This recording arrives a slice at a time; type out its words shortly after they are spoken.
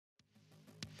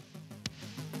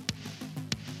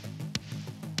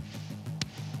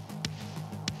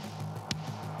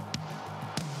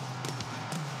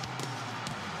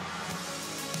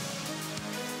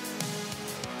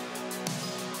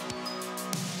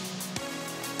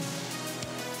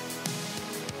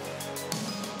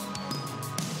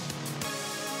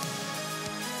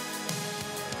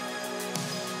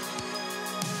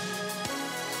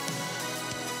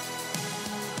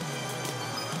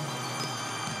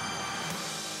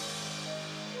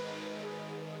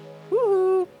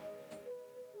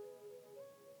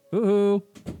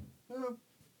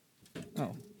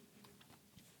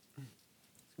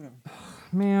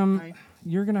Ma'am, Hi.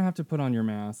 you're going to have to put on your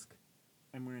mask.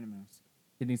 I'm wearing a mask.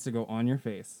 It needs to go on your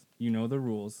face. You know the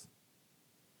rules.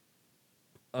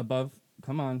 Above,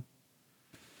 come on.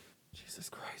 Jesus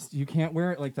Christ. You can't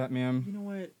wear it like that, ma'am. You know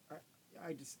what?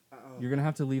 I just... You're going to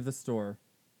have to leave the store.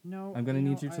 No. I'm going to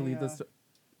need you to leave the store.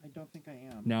 I don't think I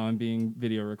am. Now I'm being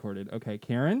video recorded. Okay,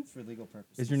 Karen? For legal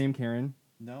purposes. Is your name Karen?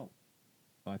 No.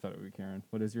 Oh, I thought it would be Karen.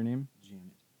 What is your name?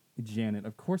 Janet. Janet.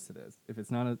 Of course it is. If it's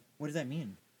not a... What does that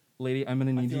mean? Lady, I'm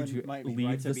going to I need feel you like to my leave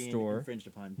rights the are being store. infringed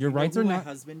upon. Your Do you know rights who are my not...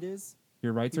 husband is?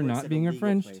 Your rights He are works not at a being legal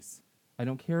infringed. place. I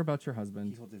don't care about your He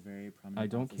husband. holds a very prominent I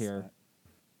don't office care. at-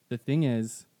 The thing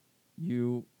is,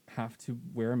 you have to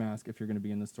wear a mask if you're going to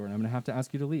be in the store, and I'm going to have to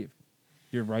ask you to leave.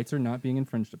 Your rights are not being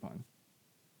infringed upon.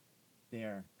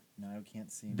 There. No, I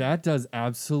can't see me. That does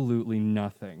absolutely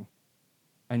nothing.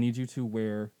 I need you to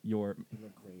wear your... You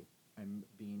look great. I'm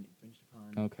being infringed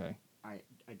upon. Okay. I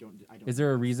don't... Is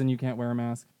there a reason you can't wear a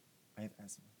mask? I have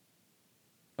asthma.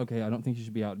 Okay, I don't think you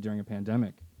should be out during a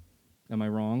pandemic. Am I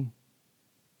wrong?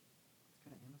 It's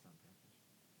got an Amazon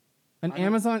package. An I don't-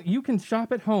 Amazon... You can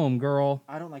shop at home, girl.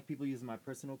 I don't like people using my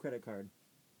personal credit card.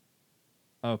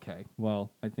 Okay,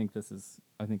 well, I think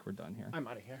we're done here. I'm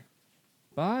out of here.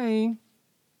 Bye.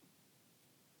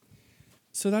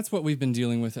 So that's what we've been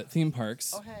dealing with at theme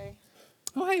parks. Oh, hey.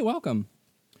 Oh, hey, welcome.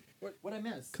 What I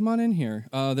miss? Come on in here.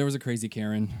 There was a crazy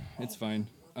Karen. It's fine.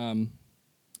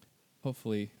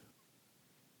 Hopefully,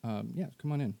 yeah,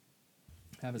 come on in.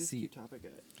 Have a This seat. cute topic.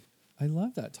 I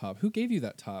love that top. Who gave you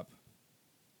that top?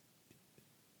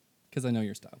 Because I know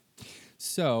your style.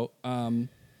 So,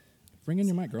 bring in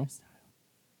your mic, girl.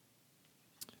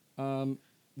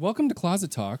 Welcome to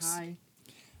Closet Talks. Hi.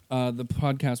 The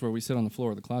podcast where we sit on the floor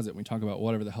of the closet and we talk about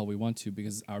whatever the hell we want to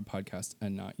because it's our podcast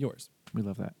and not yours. We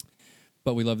love that.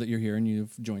 But we love that you're here and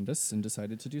you've joined us and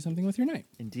decided to do something with your night.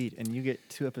 Indeed, and you get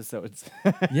 2 episodes.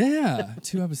 Yeah,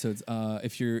 2 episodes.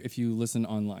 If you listen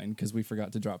online, because we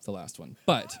forgot to drop the last one.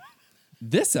 But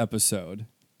this episode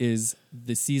is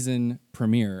the season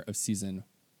premiere of season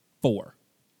 4.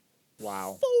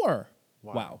 Wow. 4.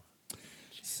 Wow. Wow.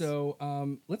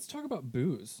 So let's talk about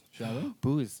booze, shall we?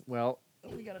 Booze. Well,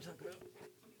 we gotta talk about.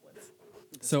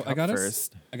 So I cup got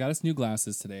first. us new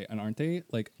glasses today, and aren't they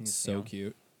like Can you see so 'em?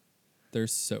 cute? They're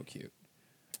so cute.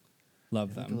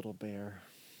 Love Like a them. little bear.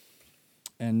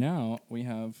 And now we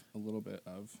have a little bit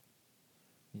of.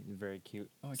 Very cute.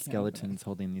 Oh, I can't Skeletons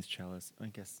holding these chalice. I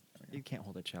guess you can't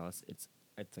hold a chalice. It's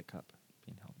a cup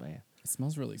being held by a. It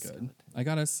smells really good. Skeleton. I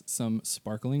got us some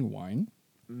sparkling wine.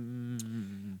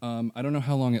 Mm. I don't know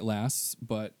how long it lasts,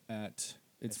 but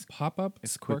it's pop up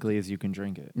As quickly as you can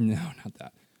drink it. No, not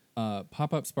that.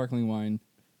 Pop up sparkling wine,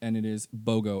 and it is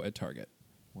BOGO at Target.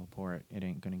 We'll pour it. It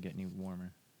ain't gonna get any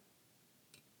warmer.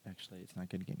 Actually, it's not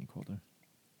gonna get any colder.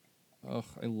 Ugh,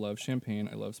 I love champagne.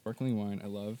 I love sparkling wine. I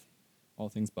love all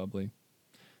things bubbly.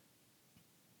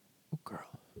 Oh, girl.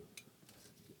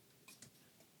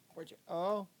 Where'd you?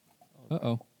 Oh.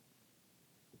 Uh-oh.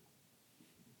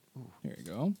 Here you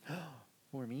go.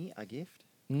 For me, a gift.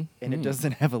 Mhm. And it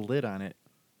doesn't have a lid on it.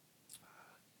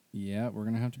 Yeah, we're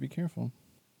going to have to be careful.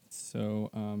 So,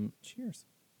 cheers.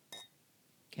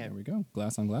 Okay. There we go.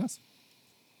 Glass on glass.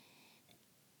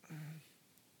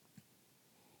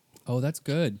 Oh, that's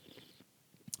good.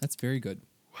 That's very good.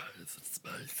 Why is it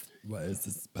spicy? Why is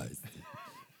this spicy?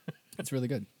 That's really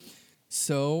good.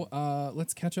 So,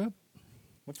 let's catch up.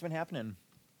 What's been happening?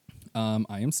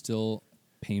 I am still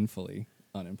painfully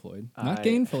unemployed. Not I-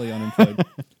 gainfully unemployed.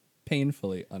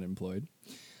 Painfully unemployed.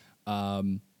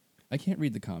 I can't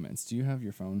read the comments. Do you have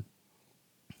your phone?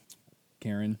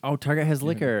 Karen? Oh, Target has Yeah.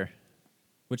 liquor.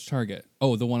 Which Target?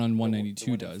 Oh, the one on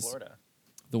 192 does.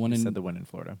 The one You in said the one in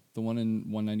Florida. the one in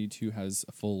 192 has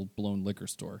a full-blown liquor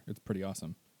store. It's pretty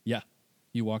awesome. Yeah.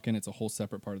 You walk in, it's a whole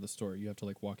separate part of the store. You have to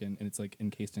like walk in and it's like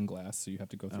encased in glass, so you have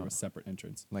to go through Oh. a separate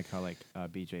entrance. Like how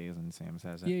BJ's and Sam's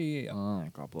has it. Yeah. Oh,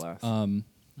 God bless. And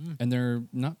they're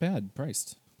not bad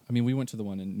priced. I mean, we went to the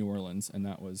one in New Orleans and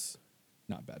that was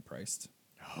not bad priced.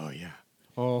 Oh yeah.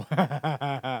 Oh,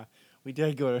 we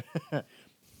did go.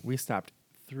 We stopped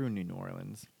through New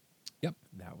Orleans. Yep.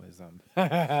 That was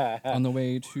On the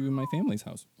way to my family's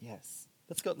house. Yes.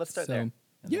 Let's go. Let's start So, there. And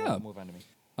then yeah. we'll move on to me.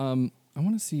 I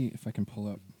want to see if I can pull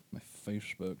up my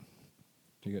Facebook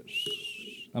to get.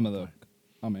 I'm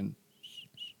in.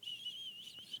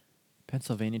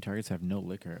 Pennsylvania Targets have no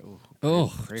liquor. Ooh,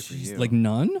 Oh, great for jeez. you. Like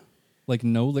none? Like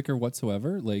no liquor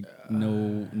whatsoever? Like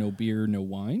no beer, no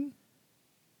wine?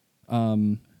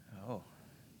 Oh.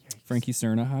 Frankie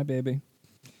Cerna, hi baby.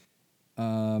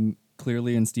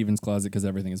 Clearly in Steven's closet because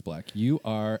everything is black. You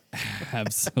are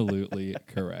absolutely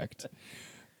correct.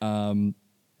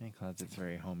 My closet's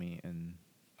very homey and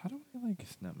How do I like?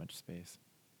 There's not much space.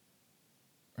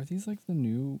 Are these like the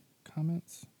new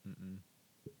comments? Mm-mm.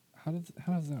 How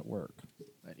does that work?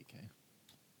 IDK.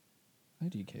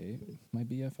 IDK, my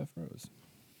BFF Rose.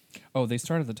 Oh, they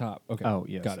start at the top. Okay. Oh,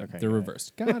 yes. Got it. Okay, They're got it.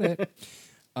 reversed. Got it.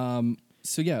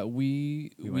 So yeah,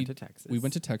 we went to Texas. We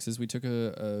went to Texas. We took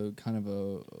a kind of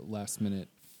a last minute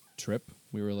trip.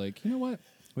 We were like, you know what?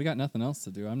 We got nothing else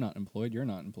to do. I'm not employed. You're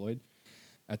not employed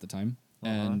at the time.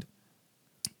 Uh-huh.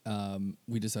 And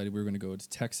we decided we were going to go to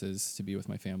Texas to be with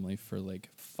my family for like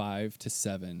 5 to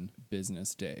 7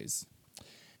 business days.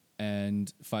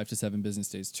 And 5 to 7 business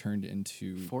days turned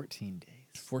into 14 days.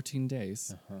 14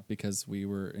 days because we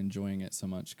were enjoying it so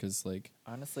much. Because like,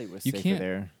 Honestly, it was You safer can't-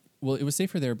 there. well, it was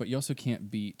safer there, but you also can't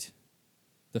beat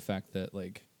the fact that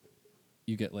like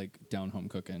you get like down home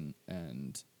cooking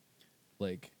and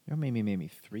like Your made me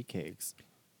 3 cakes.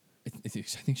 I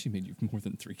think she made you more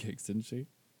than 3 cakes, didn't she?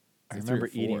 I Was it 3 or remember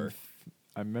eating. 4?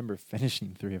 I remember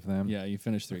finishing 3 of them. Yeah, you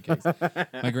finished 3 cakes.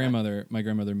 my grandmother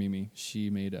Mimi, she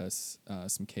made us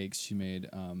some cakes. She made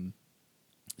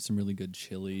some really good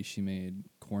chili. She made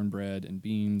cornbread and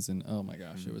beans, and oh my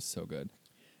gosh, it was so good.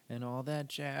 And all that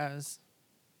jazz.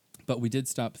 But we did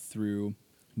stop through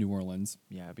New Orleans.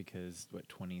 Yeah, because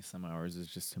 20 some hours is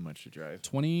just too much to drive.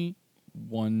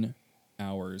 21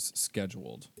 hours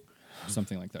scheduled,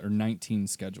 something like that, or 19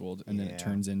 scheduled, and then it Yeah.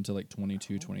 turns into like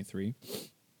 22, 23.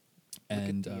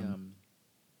 And Look at the,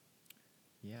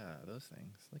 yeah, those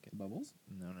things. Look at bubbles,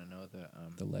 no,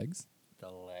 the legs. the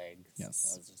legs.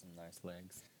 Yes. Those are some nice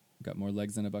legs. Got more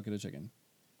legs than a bucket of chicken.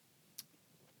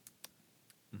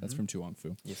 That's from Tu Wong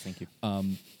Fu. Yes, thank you.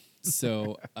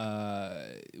 So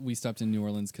we stopped in New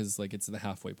Orleans because like it's the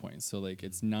halfway point. So like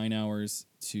it's 9 hours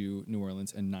to New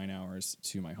Orleans and 9 hours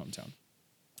to my hometown.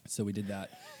 So we did that.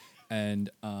 And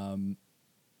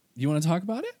you want to talk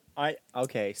about it?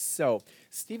 Okay, so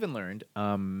Steven learned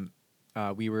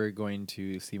we were going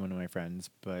to see one of my friends,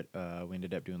 but we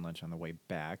ended up doing lunch on the way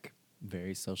back.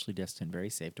 Very socially distant, very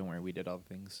safe. Don't worry, we did all the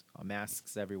things,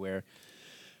 masks everywhere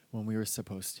when we were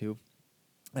supposed to.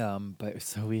 But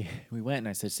so we went, and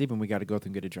I said, Steven, we got to go through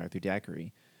and get a drive-through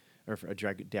daiquiri, or a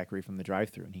daiquiri from the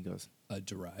drive-through. And he goes, A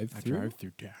drive a through.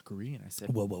 drive-through daiquiri? And I said,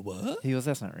 What? He goes,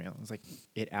 that's not real. I was like,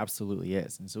 it absolutely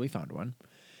is. And so we found one,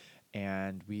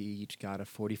 and we each got a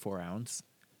 44-ounce.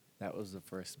 That was the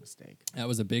first mistake. That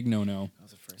was a big no-no. That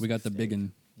was the first We got the mistake. big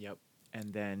one. Yep.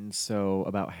 And then, so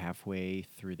about halfway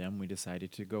through them, we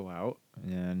decided to go out,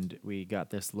 and we got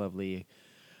this lovely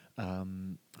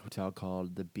hotel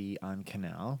called the Bee on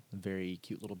Canal. A very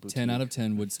cute little boutique. 10 out of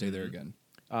 10 would stay there Mhm. again.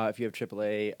 If you have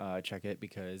AAA, check it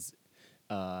because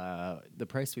the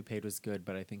price we paid was good,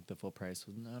 but I think the full price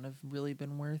would not have really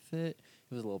been worth it.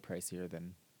 It was a little pricier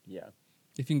than, yeah.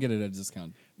 If you can get it at a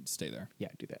discount, stay there. Yeah,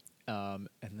 do that. And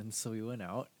then so we went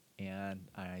out, and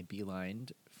I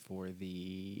beelined for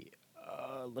the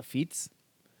Lafitte's,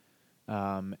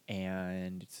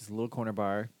 and it's this little corner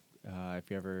bar. If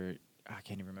you ever, I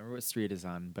can't even remember what street it's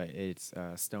on, but it's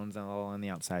stones all on the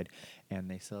outside, and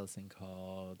they sell this thing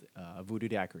called Voodoo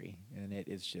Daiquiri, and it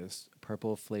is just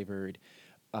purple flavored.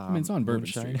 I mean, it's on Bourbon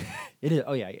moonshine. Street. It is.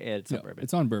 Oh yeah, it's No, on Bourbon.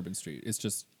 it's on Bourbon Street. It's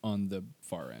just on the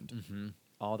far end. Mm-hmm.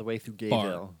 All the way through Far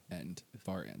Gayville. end.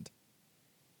 Far end.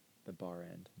 The bar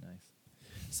end, nice.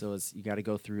 So it's, you got to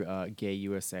go through Gay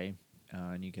USA,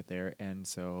 and you get there. And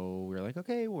so we were like,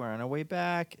 okay, we're on our way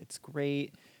back. It's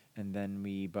great. And then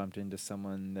we bumped into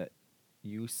someone that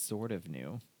you sort of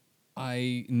knew.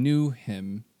 I knew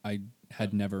him. I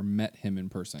had never met him in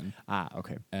person. Ah,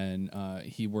 okay. And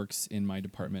he works in my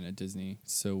department at Disney.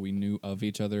 So we knew of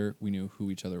each other. We knew who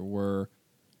each other were.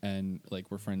 And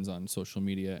like we're friends on social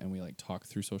media, and we like talk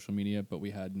through social media, but we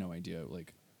had no idea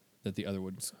like that the other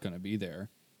was gonna be there.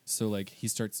 So like he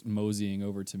starts moseying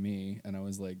over to me, and I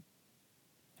was like,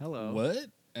 Hello. "What?"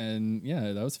 And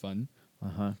yeah, that was fun.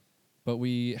 Uh-huh. But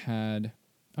we had,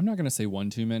 I'm not gonna say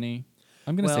one too many.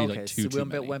 I'm gonna say like two so too we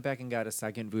many. went back and got a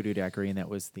second Voodoo Daiquiri, and that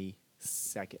was the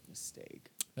second mistake.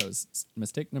 That was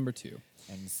mistake number 2.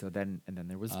 And so then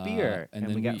there was beer, and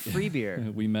then we got free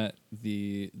beer. We met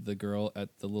the girl at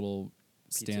the little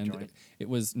Pizza stand. joint? It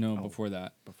was Oh, before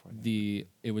that. before that.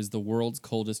 It was the world's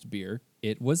coldest beer.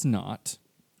 It was not.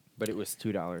 But it was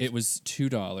 $2. It was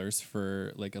 $2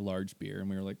 for like a large beer, and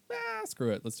we were like,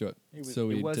 screw it, let's do it. So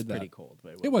we it was did that. pretty cold.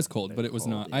 But It was cold, but it was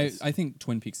not. yes. I think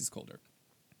Twin Peaks is colder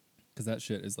because that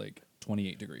shit is like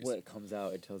 28 degrees. When it comes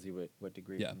out, it tells you what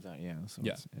degree Yeah. it comes out. Yeah, so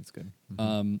Yeah. it's good.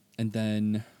 And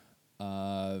then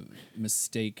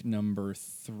mistake number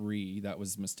 3. That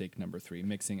was mistake number 3.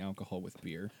 Mixing alcohol with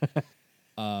beer. It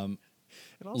all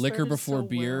Liquor started before so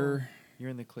beer. well. You're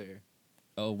in the clear.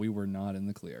 Oh, we were not in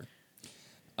the clear.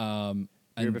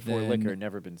 Beer And before then- liquor,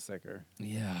 never been sicker.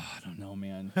 Yeah, I don't know,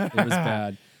 man. It was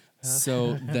bad.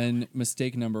 So then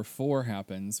mistake number 4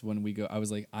 happens when we go. I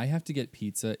was like, I have to get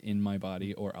pizza in my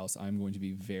body or else I'm going to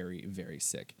be very, very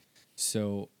sick.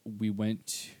 So we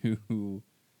went to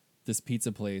this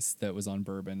pizza place that was on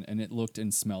Bourbon, and it looked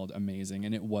and smelled amazing,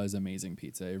 and it was amazing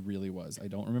pizza. It really was. I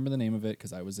don't remember the name of it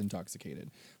because I was intoxicated,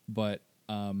 but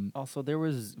Also, there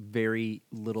was very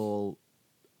little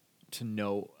to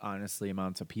no, honestly,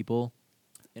 amounts of people.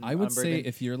 I would on say Bourbon.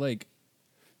 if you're like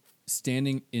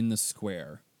standing in the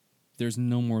square, there's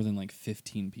no more than like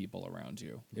 15 people around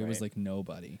you. It was Right. like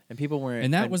nobody. and people weren't,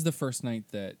 And that was the first night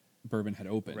that Bourbon had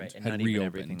opened, right, and had not reopened, even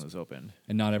everything was open.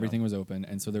 and not everything was open,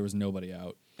 and so there was nobody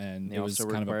out, and And they it was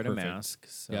also kind of a required a perfect. mask.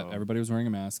 So Yeah, everybody was wearing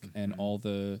a mask, and all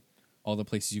the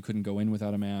places you couldn't go in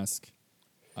without a mask.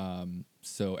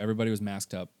 So everybody was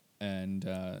masked up, and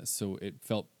so it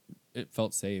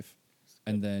felt safe.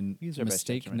 And then Use our best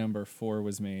mistake judgment. number 4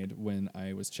 was made when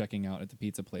I was checking out at the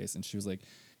pizza place, and she was like,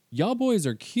 "Y'all boys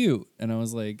are cute," and I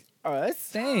was like, us.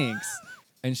 "Thanks."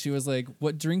 And she was like,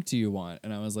 "What drink do you want?"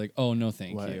 And I was like, "Oh, no,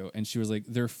 thank What? you." And she was like,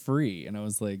 "They're free." And I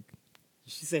was like,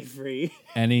 She say free.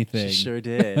 "Anything." She sure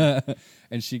did.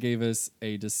 And she gave us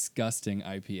a disgusting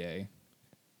IPA.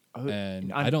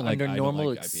 And I don't like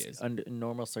IPAs. Under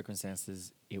normal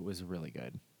circumstances, it was really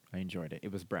good. I enjoyed it.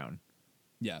 It was brown.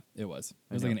 Yeah, it was. It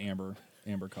I was like an know.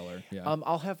 amber color. Yeah.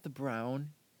 I'll have the brown.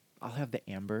 I'll have the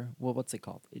amber. Well, what's it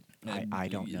called? I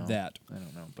don't know. That. I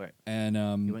don't know. But And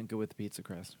you went good with the pizza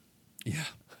crust. yeah,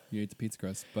 you ate the pizza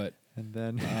crust, but And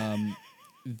then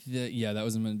that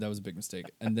was a big mistake.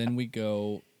 And then we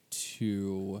go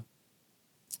to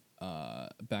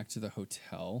back to the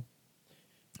hotel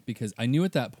because I knew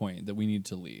at that point that we needed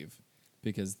to leave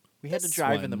because we had to this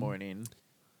drive in the one- morning.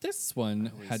 This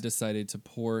one Always. had decided to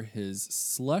pour his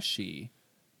slushy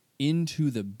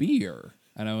into the beer,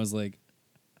 and I was like,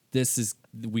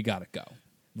 we gotta go.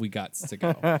 We got to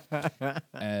go.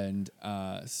 And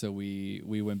so we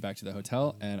went back to the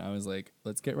hotel, and I was like,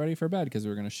 let's get ready for bed because we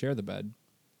were gonna share the bed,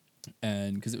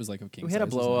 and because it was like a king. We had a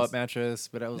size, it was blow nice. up mattress,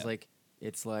 but I was Yeah. like,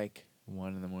 it's like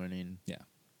 1 a.m. Yeah.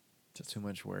 Just too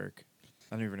much work.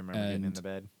 I don't even remember getting in And- the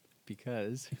bed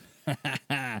because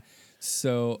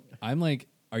So I'm like,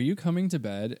 are you coming to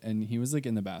bed? And he was like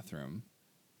in the bathroom,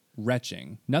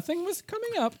 retching. Nothing was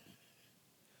coming up,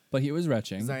 but he was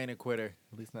retching. I ain't a quitter.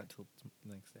 At least not till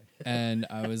the next day. And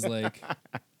I was like,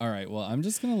 all right, well, I'm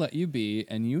just going to let you be.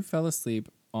 And you fell asleep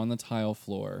on the tile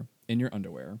floor in your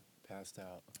underwear, Passed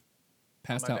out.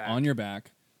 passed my out back. on your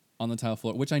back on the tile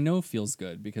floor, which I know feels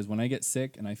good because when I get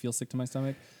sick and I feel sick to my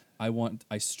stomach,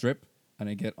 I strip and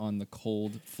I get on the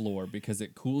cold floor because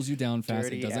it cools you down fast.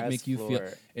 Dirty It doesn't ass make you feel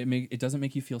floor. it doesn't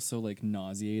make you feel so like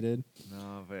nauseated.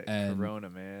 No, but And- Corona,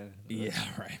 man. Yeah,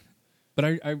 right.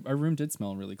 But our room did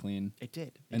smell really clean. It did.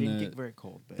 It And didn't the- get very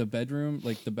cold, but The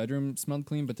bedroom smelled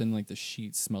clean, but then like the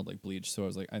sheets smelled like bleach. So I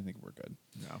was like, I think we're good.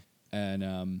 no.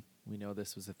 And We know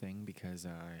this was a thing because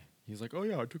he was like, "Oh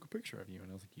yeah, I took a picture of you,"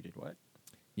 and I was like, "You did what?"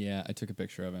 yeah, I took a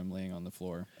picture of him laying on the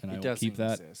floor, and I It will doesn't keep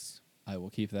that. exist. I will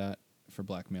keep that for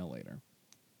blackmail later.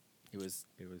 It was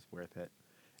worth it.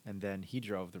 And then he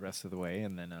drove the rest of the way,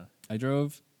 and then I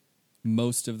drove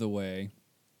most of the way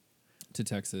to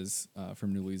Texas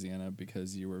from New Louisiana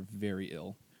because you were very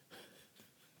ill,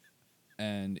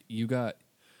 and you got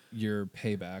your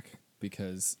payback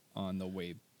because on the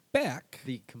way back,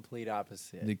 the complete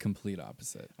opposite. the complete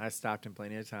opposite. I stopped in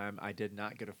plenty of time. I did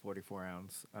not get a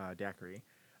 44-ounce daiquiri.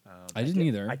 I didn't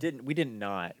either. I didn't. We did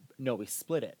not. No, we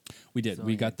split it. We did. So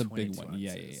We I got had the big 22 one.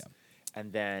 Yeah. ounces.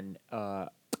 And then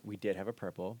we did have a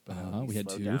purple, but We had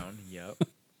slowed 2. down. Yep.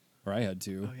 Or I had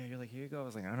to. Oh yeah, you're like, here you go. I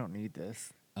was like, I don't need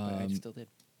this, but I Um, still did.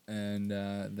 And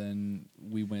then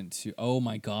we went to. Oh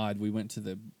my God! We went to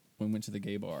the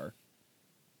gay bar,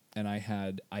 and I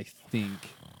had, I think,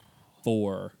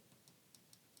 4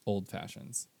 old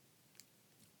fashions.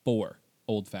 4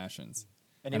 old fashions.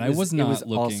 And I was not It was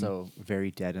looking- also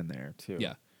very dead in there too.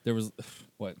 Yeah, there was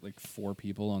what, like 4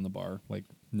 people on the bar, like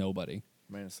nobody.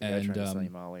 Minus the guy And, trying to sell you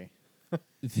Molly.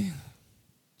 Jeez.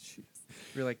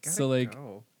 You're like, gotta So, like,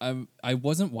 go. I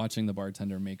wasn't watching the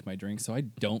bartender make my drink, so I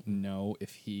don't know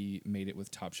if he made it with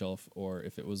top shelf or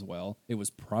if it was well. It was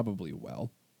probably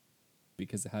well,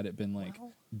 because had it been like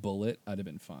Well? Bullet, I'd have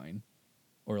been fine,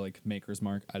 or like Maker's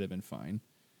Mark, I'd have been fine.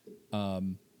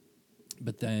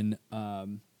 But then who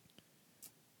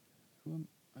am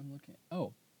I'm looking at?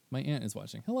 Oh, my aunt is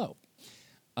watching. Hello,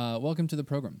 welcome to the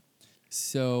program.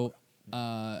 So,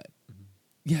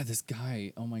 yeah, this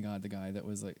guy. Oh my God, the guy that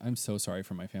was like, I'm so sorry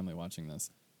for my family watching this.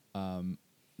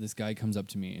 This guy comes up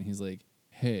to me and he's like,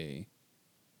 "Hey,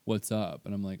 what's up?"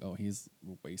 And I'm like, "Oh, he's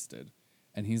wasted."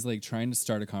 and he's like trying to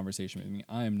start a conversation with me.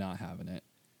 I am not having it.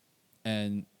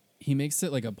 And he makes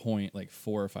it like a point like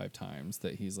 4 or 5 times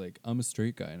that he's like, I'm a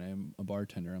straight guy and I'm a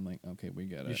bartender. I'm like, okay, we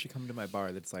get it. You should come to my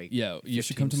bar. That's like Yeah, you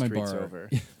should come to my 15 bar. streets over.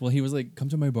 Well, he was like, come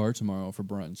to my bar tomorrow for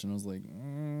brunch. And I was like,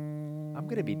 I'm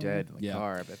gonna be dead in the Yeah.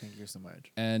 car, but thank you so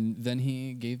much. And then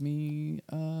he gave me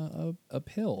a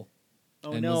pill.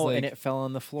 Oh and no! was And like- it fell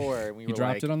on the floor. And we He were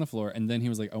dropped like, it on the floor, and then he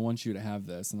was like, I want you to have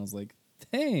this. And I was like,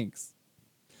 thanks.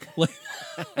 Like,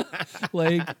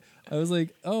 like I was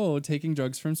like, oh, taking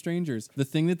drugs from strangers. The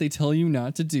thing that they tell you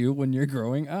not to do when you're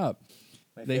growing up.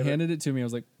 My They favorite- handed it to me. I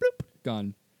was like, bloop,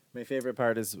 gone. My favorite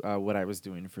part is what I was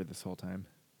doing for this whole time.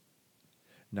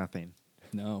 Nothing.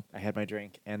 No. I had my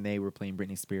drink, and they were playing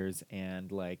Britney Spears,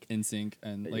 and like, In sync.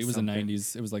 And like, it It's was something. a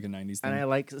 90s. It was like a 90s thing. and I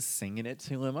like singing it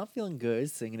to him. I'm feeling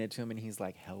good singing it to him, and he's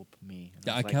like, "Help me!" And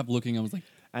Yeah, I was like- kept looking. I was like,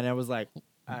 and I was like,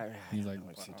 I He's don't like, know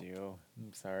what "Wow." to do.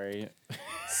 I'm sorry.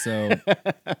 so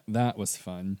that was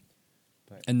fun.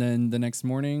 But- And then the next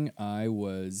morning, I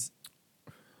was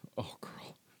Oh,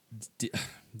 girl.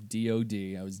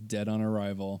 DOD. I was dead on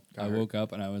arrival. Got I hurt. woke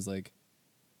up and I was like,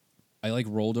 I like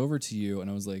rolled over to you and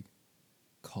I was like,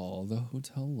 call the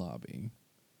hotel lobby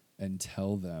and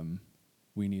tell them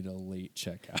we need a late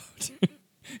checkout.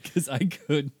 Because I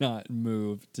could not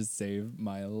move to save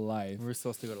my life. We were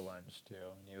supposed to go to lunch too,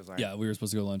 and he was like, Yeah, we were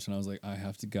supposed to go to lunch and I was like, I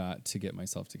have got to get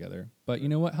myself together. But you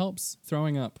know what helps?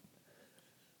 Throwing up.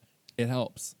 It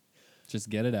helps. Just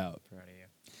get it out. proud of you."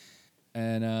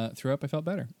 And threw up. I felt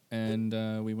better. And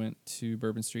we went to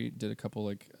Bourbon Street, did a couple,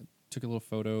 like, took a little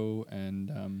photo.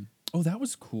 And, oh, that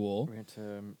was cool. We went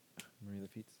to Marie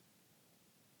Lafitte's.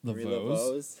 Lavos.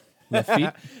 Lavos.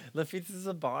 Lafitte? Lafitte's is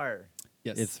a bar.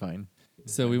 Yes. It's fine.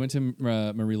 So we went to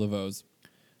Marie Laveau's.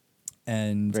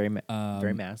 And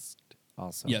Very masked.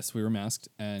 Also, yes, we were masked.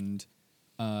 And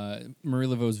Marie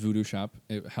Laveau's voodoo shop,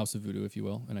 House of Voodoo, if you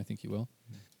will. And I think you will.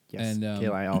 Yes. And,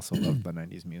 Kayla, I also love the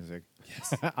 '90s music.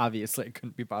 Yes. Obviously, I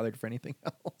couldn't be bothered for anything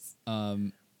else.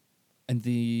 And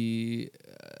the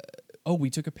we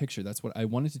took a picture. That's what I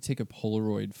wanted to take a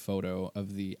Polaroid photo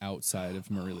of the outside of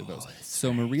Marie Laveau's.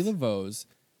 So Marie Laveau's,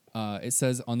 it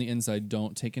says on the inside,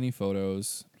 don't take any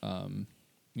photos. On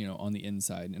the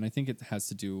inside, and I think it has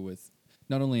to do with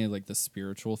not only like the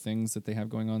spiritual things that they have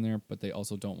going on there, but they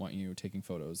also don't want you taking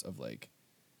photos of like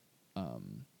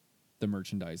the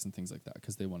merchandise and things like that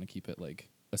because they want to keep it like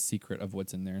a secret of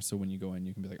what's in there. So when you go in,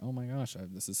 you can be like, oh my gosh,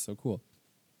 this is so cool.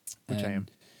 Which I am.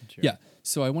 And- Sure. Yeah.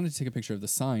 So I wanted to take a picture of the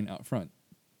sign out front.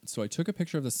 So I took a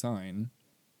picture of the sign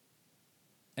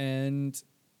and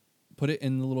put it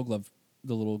in the little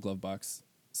glove box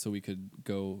so we could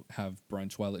go have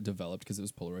brunch while it developed because it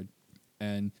was Polaroid.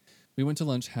 And we went to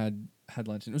lunch, had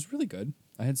lunch, and it was really good.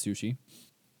 I had sushi.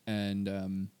 And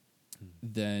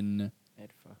then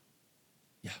Edfa.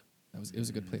 yeah, it was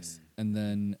a good place. And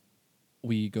then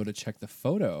we go to check the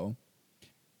photo.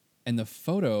 And the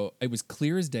photo, it was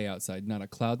clear as day outside, not a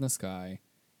cloud in the sky,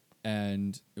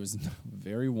 and it was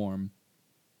very warm.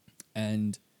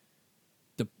 And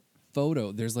the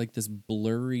photo, there's like this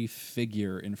blurry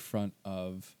figure in front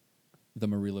of the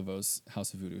Marie Laveau's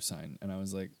House of Voodoo sign, and I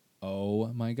was like, "Oh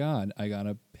my god, I got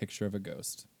a picture of a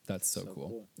ghost. That's so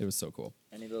cool. It was so cool."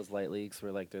 Any of those light leaks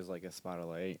where like there's like a spot of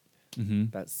light,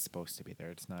 Mm-hmm. that's supposed to be there.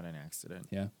 It's not an accident.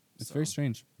 Yeah, it's So- very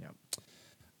strange. Yeah.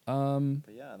 Um,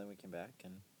 But yeah, and then we came back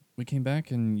and we came back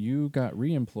and you got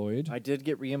reemployed. I did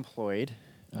get reemployed.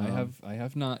 I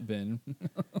have not been.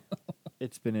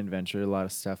 It's been an adventure. A lot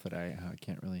of stuff that I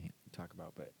can't really talk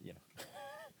about, but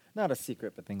not a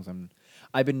secret. But things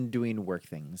I've been doing work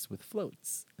things with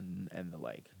floats and the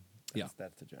like.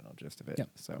 That's the general gist of it. Yeah.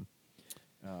 So,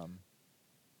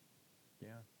 yeah.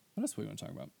 What else do we want to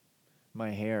talk about?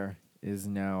 My hair is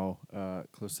now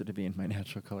closer to being my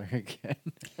natural color again.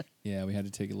 Yeah, we had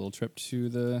to take a little trip to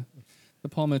the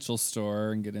Paul Mitchell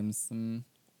store and get him some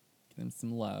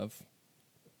love.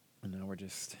 And now we're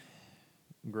just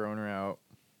growing her out.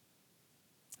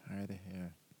 How are the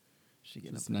hair? She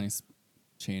getting It's up a nice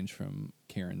change from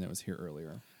Karen that was here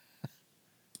earlier.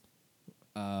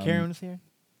 Karen was here.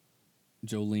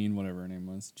 Jolene, whatever her name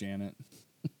was, Janet.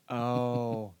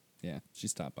 Oh. Yeah, she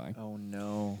stopped by. Oh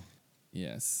no.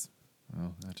 Yes.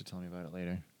 Oh, you have to tell me about it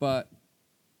later. But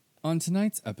on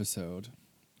tonight's episode,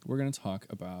 we're going to talk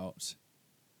about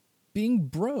being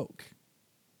broke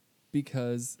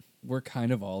because we're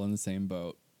kind of all in the same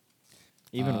boat.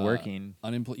 Even working.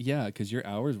 Unemployed. Yeah, because your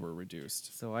hours were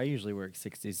reduced. So I usually work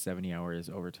 60, 70 hours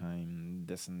overtime,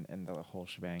 this and the whole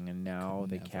shebang. And now Could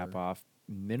they cap never. off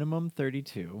minimum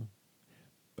 32,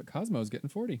 But Cosmo's getting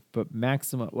 40. but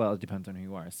maximum, well, it depends on who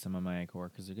you are. Some of my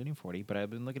coworkers are getting 40, but I've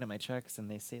been looking at my checks and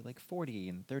they say like 40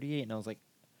 and 38. And I was like,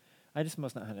 I just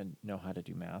must not know how to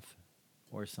do math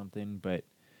or something. But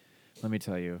let me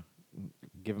tell you,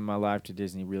 giving my life to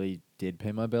Disney really did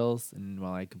pay my bills. And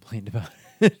while I complained about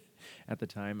it at the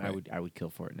time, Right. I would kill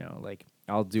for it now. Like,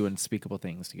 I'll do unspeakable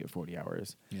things to get 40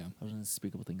 hours. Yeah. I'll do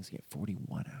unspeakable things to get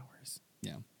 41 hours.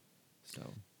 Yeah.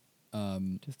 So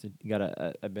Just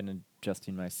I've been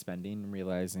adjusting my spending,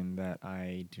 realizing that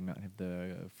I do not have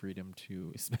the freedom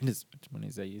to spend as much money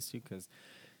as I used to because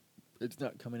it's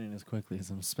not coming in as quickly as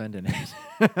I'm spending it.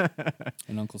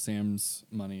 and Uncle Sam's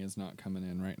money is not coming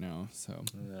in right now, so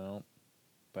No,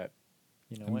 but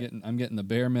you know I'm getting the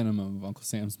bare minimum of Uncle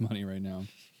Sam's money right now.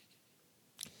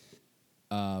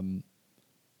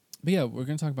 But yeah, we're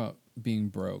gonna talk about being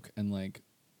broke and like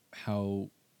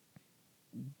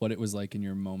what it was like in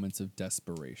your moments of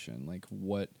desperation. Like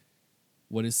what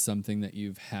is something that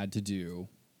you've had to do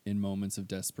in moments of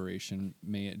desperation?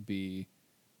 May it be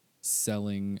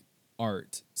selling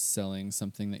art, selling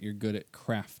something that you're good at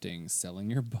crafting, selling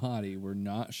your body. We're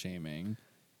not shaming.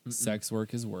 Sex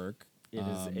work is work. It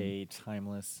is a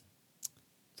timeless.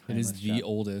 It is the job.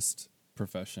 oldest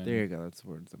profession. There you go. That's the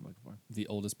words I'm looking for. The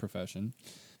oldest profession.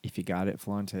 If you got it,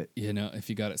 flaunt it. You know, if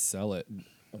you got it, sell it.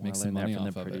 I Make some learned that money from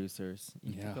off the of it. producers.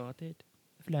 If Yeah. you got it,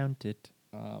 flaunt it.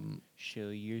 Um, Show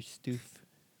your stuff.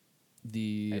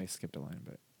 the I skipped a line,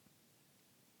 but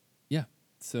Yeah.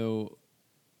 So,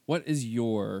 what is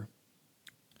your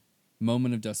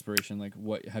moment of desperation? Like,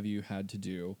 what have you had to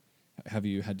do? Have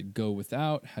you had to go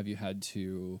without? Have you had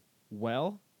to?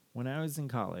 well, when I was in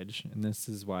college, and this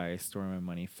is why I store my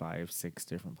money 5, 6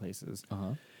 different places.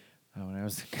 When I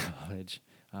was in college,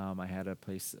 I had a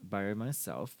place by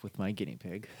myself with my guinea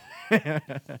pig.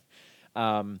 Cute.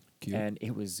 And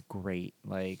it was great.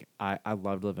 Like, I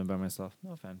loved living by myself.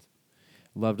 No offense.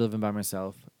 Loved living by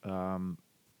myself.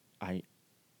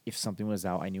 If something was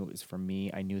out, I knew it was for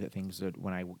me. I knew that things would,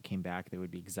 when I came back, they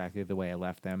would be exactly the way I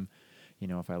left them. You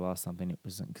know, if I lost something, it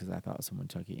wasn't because I thought someone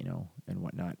took it, you know, and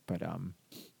whatnot. But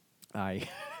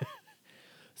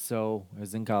so I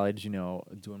was in college, you know,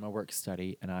 doing my work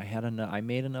study, and I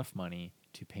made enough money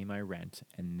to pay my rent,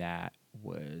 and that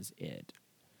was it.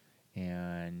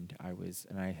 And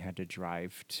I had to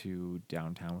drive to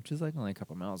downtown, which is like only a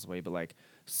couple miles away, but like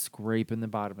scraping the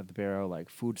bottom of the barrel. Like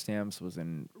food stamps was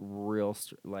in real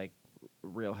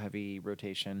heavy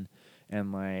rotation,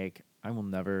 and like I will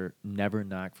never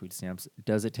knock food stamps.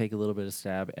 Does it take a little bit of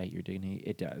stab at your dignity?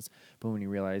 It does, but when you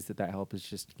realize that help is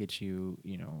just to get you,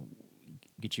 you know,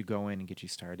 get you going and get you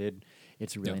started,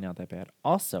 it's really not that bad.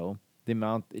 Also, the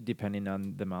amount, depending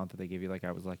on the amount that they give you, like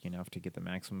I was lucky enough to get the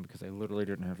maximum because I literally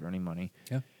didn't have any money.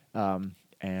 Yeah.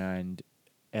 And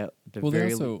at the Well,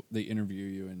 very they interview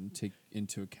you and take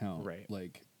into account, Right.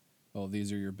 like, oh,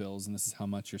 these are your bills and this is how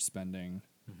much you're spending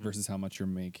versus how much you're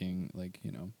making. Like,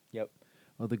 you know. Yep.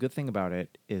 Well, the good thing about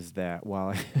it is that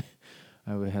while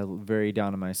I would have very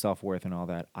down on my self-worth and all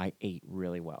that, I ate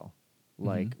really well.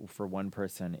 Like for one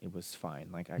person, it was fine.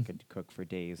 Like I could cook for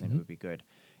days and it would be good.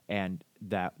 And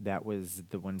that was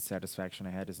the one satisfaction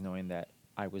I had, is knowing that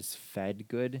I was fed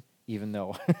good, even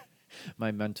though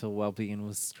my mental well-being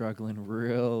was struggling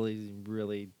really,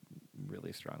 really,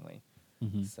 really strongly.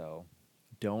 So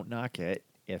don't knock it,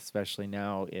 especially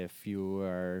now if you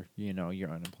are, you know,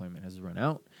 your unemployment has run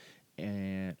out,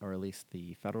 or at least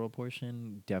the federal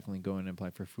portion. Definitely go and apply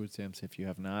for food stamps if you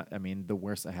have not. I mean, the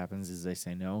worst that happens is they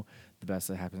say no. The best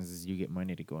that happens is you get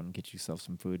money to go and get yourself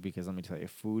some food, because let me tell you,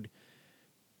 food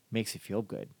makes you feel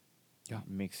good. Yeah.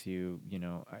 Makes you, you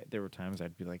know, there were times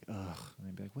I'd be like, ugh, and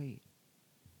I'd be like, wait,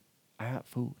 I got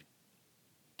food.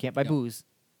 Can't buy booze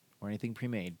or anything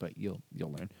pre-made, but you'll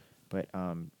learn. But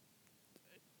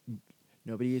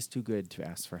nobody is too good to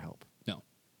ask for help. No.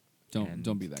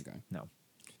 Don't be that guy. No.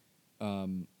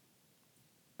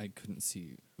 I couldn't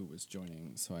see who was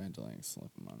joining, so I had to like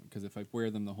slip them on. Because if I wear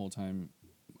them the whole time,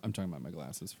 I'm talking about my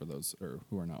glasses for those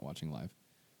who are not watching live.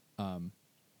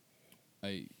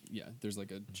 There's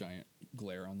like a giant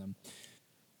glare on them.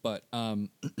 But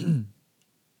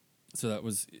so that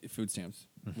was food stamps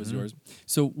was yours.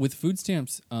 So with food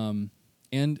stamps, and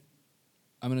I'm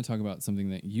going to talk about something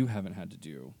that you haven't had to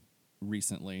do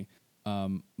recently.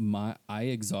 I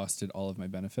exhausted all of my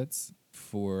benefits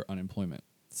for unemployment.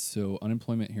 So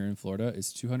unemployment here in Florida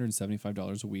is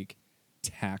 $275 a week,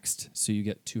 taxed. So you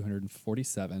get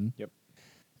 $247. Yep.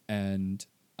 And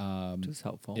Which is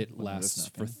helpful. it when there's lasts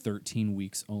for nothing. 13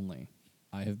 weeks only.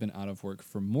 I have been out of work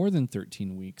for more than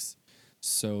 13 weeks.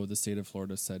 So the state of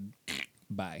Florida said,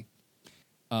 bye.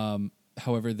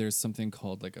 However, there's something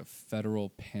called like a federal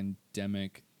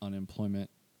pandemic unemployment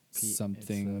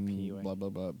something, PUA. blah, blah,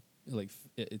 blah. Like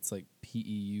it's like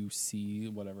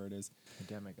PEUC, whatever it is.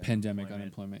 Pandemic Pandemic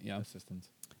unemployment, yeah. assistance.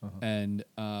 And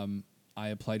I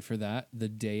applied for that the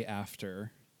day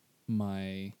after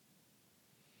my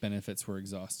benefits were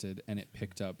exhausted, and it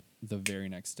picked up the very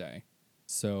next day.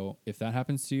 So if that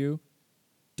happens to you,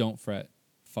 don't fret.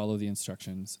 Follow the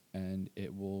instructions, and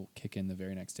it will kick in the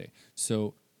very next day.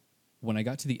 So when I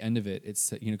got to the end of it, it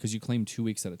said, because you claim 2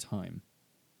 weeks at a time.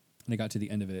 And I got to the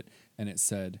end of it, and it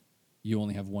said, you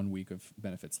only have 1 week of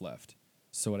benefits left.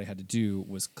 So what I had to do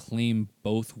was claim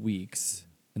both weeks,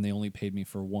 and they only paid me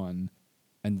for one.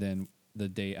 And then the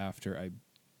day after,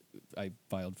 I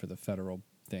filed for the federal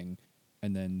thing,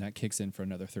 and then that kicks in for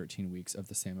another 13 weeks of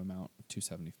the same amount,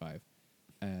 $275,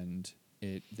 and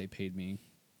they paid me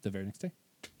the very next day.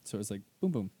 So it was like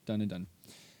boom, boom, done and done.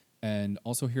 And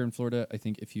also here in Florida, I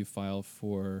think if you file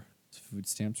for food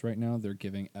stamps right now, they're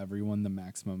giving everyone the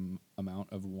maximum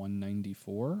amount of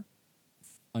 $194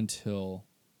 until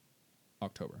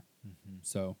October.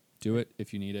 So do it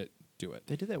if you need it. Do it.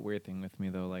 They did that weird thing with me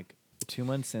though, like 2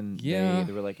 months, and Yeah.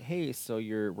 they were like, "Hey, so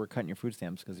we're cutting your food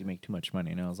stamps because you make too much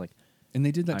money." And I was like, And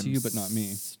they did that I'm to you, but not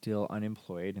me. Still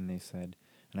unemployed, and they said,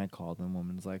 and I called, and the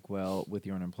woman's like, "Well, with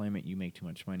your unemployment, you make too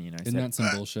much money." And I Isn't said, that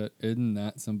some bullshit? Isn't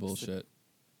that some bullshit?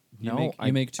 You "No,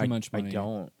 you make too much money I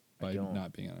don't. by I don't.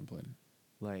 not being unemployed.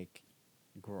 Like,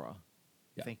 girl,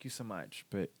 Yeah. thank you so much."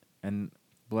 And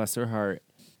bless her heart,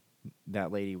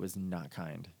 that lady was not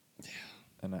kind. Yeah.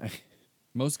 And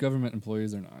Most government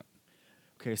employees are not.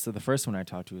 okay, so the first one I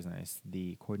talked to was nice.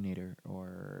 The coordinator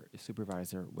or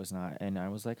supervisor was not. And I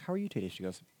was like, "How are you today?" She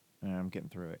goes, "I'm getting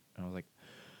through it." And I was like,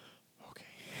 okay.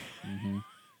 Mm-hmm.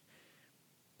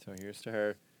 So here's to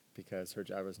her, because her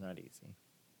job was not easy.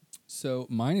 So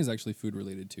mine is actually food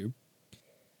related too.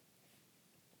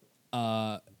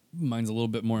 Mine's a little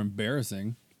bit more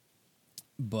embarrassing,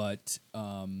 but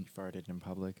You farted in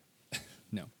public.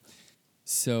 no.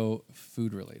 So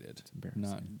food related, embarrassing.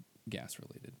 not gas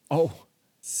related. Oh.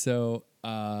 So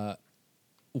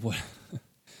what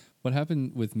what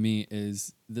happened with me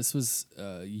is this was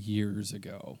years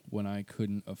ago when I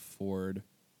couldn't afford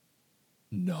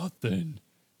nothing.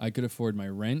 I could afford my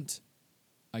rent.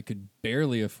 I could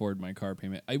barely afford my car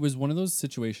payment. It was one of those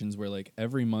situations where, like,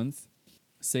 every month,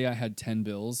 say I had 10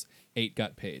 bills, 8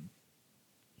 got paid.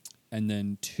 And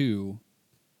then 2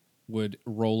 would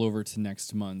roll over to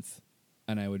next month,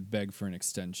 and I would beg for an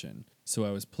extension. So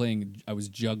I was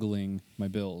juggling my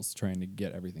bills, trying to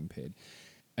get everything paid.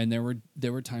 And there were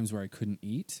times where I couldn't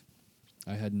eat.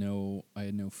 I had no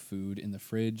food in the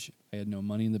fridge. I had no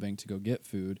money in the bank to go get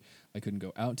food. I couldn't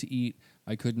go out to eat.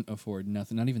 I couldn't afford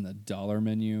nothing, not even the dollar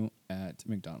menu at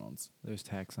McDonald's. There's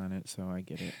tax on it, so I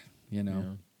get it. You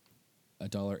know,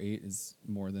 $1.08 is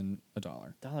more than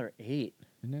 $1, $1.08.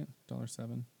 isn't it?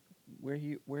 $1.07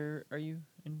 Where are you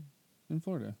in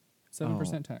Florida.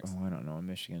 7% tax. Oh, I don't know. In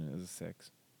Michigan, it was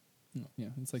 6. No, yeah,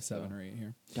 it's like 7 or 8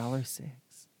 here. $1.06.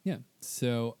 Yeah.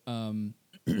 So,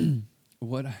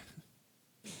 what I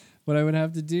would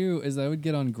have to do is I would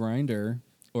get on Grindr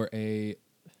or a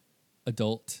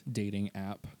adult dating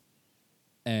app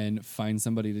and find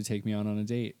somebody to take me on a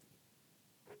date.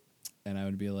 And I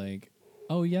would be like,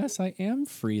 "Oh, yes, I am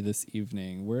free this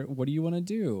evening. What do you want to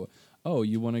do? Oh,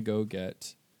 you want to go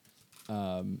get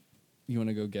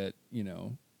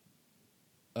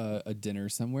a dinner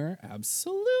somewhere?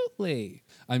 Absolutely.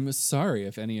 I'm sorry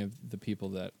if any of the people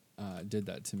that did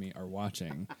that to me are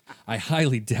watching. I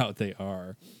highly doubt they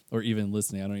are, or even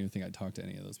listening. I don't even think I talk to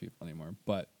any of those people anymore.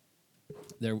 But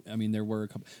there were a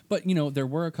couple. But there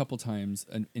were a couple times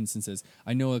and instances.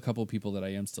 I know a couple people that I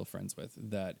am still friends with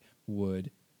that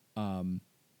would, I'd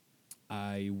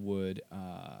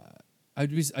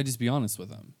just be honest with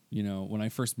them. When I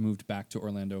first moved back to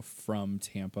Orlando from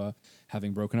Tampa,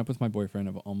 having broken up with my boyfriend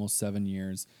of almost 7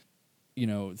 years,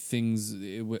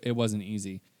 it wasn't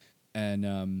easy.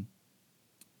 And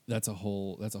that's a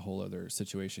whole other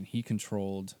situation. He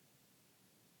controlled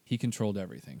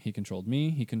everything. He controlled me.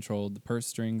 He controlled the purse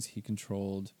strings. He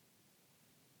controlled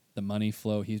the money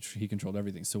flow. He controlled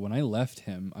everything. So when I left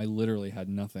him, I literally had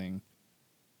nothing,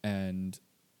 and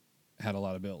had a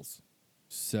lot of bills.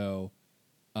 So,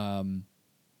 I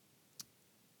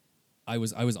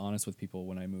was honest with people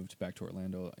when I moved back to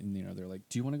Orlando, and they're like,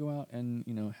 "Do you want to go out and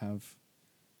have,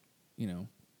 do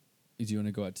you want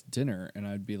to go out to dinner?" And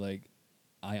I'd be like,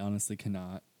 "I honestly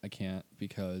cannot. I can't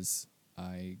because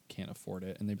I can't afford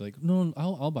it." And they'd be like, "No,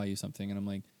 I'll buy you something." And I'm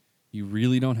like, "You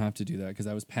really don't have to do that," because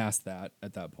I was past that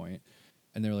at that point.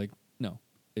 And they're like, "No,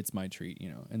 it's my treat,"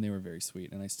 And they were very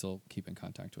sweet, and I still keep in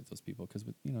contact with those people because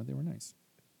they were nice.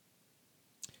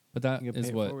 But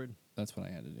that's what I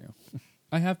had to do.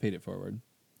 I have paid it forward.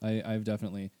 I've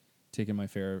definitely taken my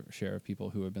fair share of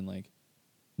people who have been like,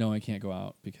 "No, I can't go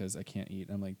out because I can't eat."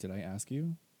 I'm like, "Did I ask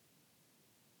you?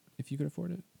 if you could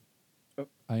afford it. Oh.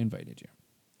 I invited you.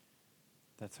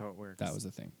 That's how it works. That was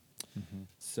the thing. Mhm.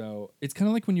 So it's kind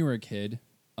of like when you were a kid.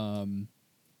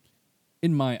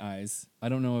 In my eyes, I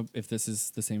don't know if this is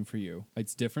the same for you.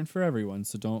 It's different for everyone,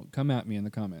 so don't come at me in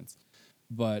the comments.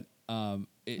 But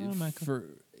Michael.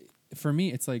 for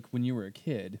me, it's like when you were a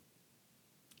kid,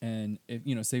 and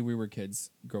if say we were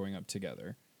kids growing up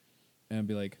together, and I'd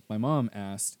be like, my mom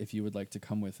asked if you would like to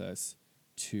come with us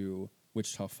to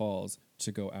Wichita Falls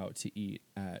to go out to eat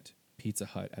at Pizza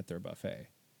Hut at their buffet,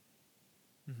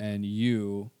 and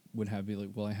you would be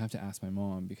like, well, I have to ask my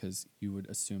mom because you would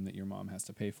assume that your mom has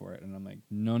to pay for it. And I'm like,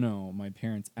 no, my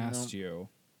parents asked you.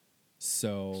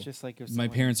 So It's just like if my someone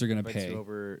parents are going to invites pay. you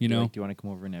over, You they're know? like, do you want to come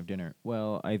over and have dinner?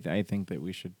 Well, I think that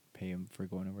we should pay him for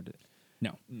going over to.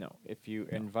 No. No, if you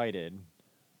invited,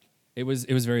 It was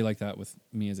very like that with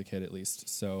me as a kid, at least.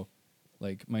 So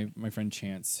like my friend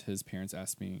Chance, his parents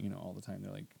asked me, all the time,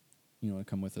 they're like, to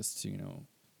come with us to,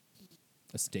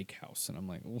 a steakhouse. And I'm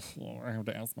like, well, I have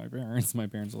to ask my parents. My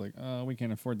parents are like, we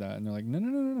can't afford that. And they're like,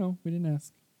 no, we didn't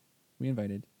ask. We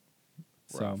invited.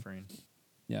 we're offering.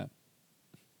 Yeah.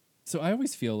 So I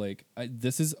always feel like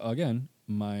this is again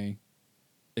my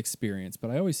experience,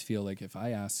 but I always feel like if I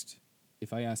ask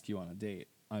you on a date,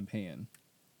 I'm paying.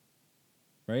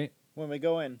 Right? When we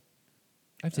go in,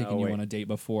 I've taken you wait. on a date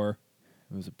before.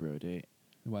 It was a bro date.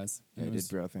 It was. I It did was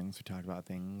bro things. We talked about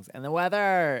things and the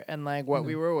weather and like what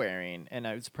we Yeah. were wearing, and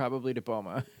I was probably to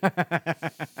Boma.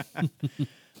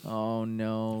 Oh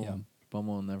no, Yeah.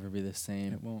 Boma will never be the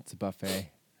same. It won't. It's a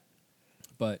buffet.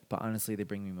 but But honestly, they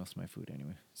bring me most of my food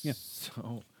anyway. Yeah.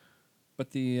 So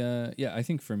I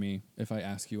think for me, if I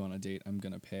ask you on a date, I'm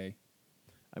gonna pay.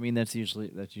 I mean, that's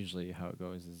usually how it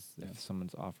goes. Is Yeah. if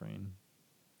someone's offering.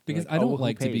 Because Like, I "Oh, don't well, who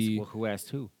like to pays?" be Well, who asked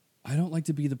who? I don't like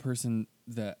to be the person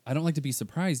that I don't like to be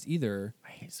surprised either. I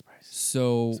hate surprises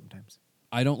So sometimes.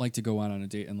 I don't like to go out on a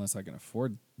date unless I can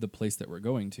afford the place that we're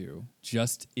going to,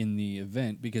 just in the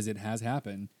event, because it has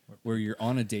happened where you're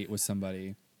on a date with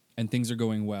somebody and things are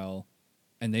going well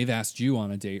and they've asked you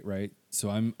on a date, right? So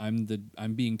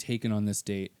I'm being taken on this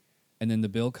date, and then the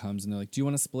bill comes and they're like, "Do you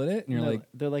want to split it?" And you're like,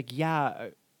 they're like, yeah.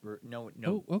 No.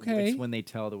 Oh, okay. It's when they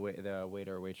tell the waiter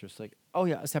or waitress like, oh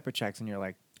yeah, separate checks, and you're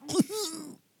like,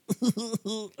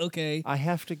 "Okay." I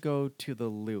have to go to the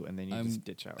loo, and then you I'm- just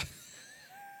ditch out.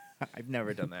 I've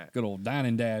never done that. Good old dine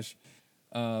and dash.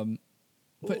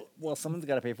 But well, someone's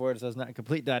got to pay for it, so it's not a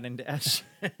complete dine and dash.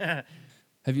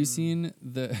 have you seen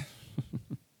the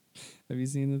Have you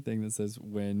seen the thing that says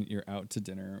when you're out to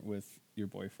dinner with your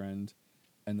boyfriend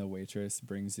and the waitress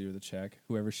brings you the check,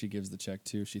 whoever she gives the check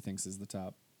to, she thinks is the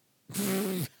top?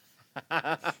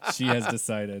 She has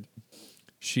decided.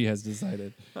 She has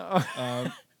decided.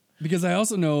 Because I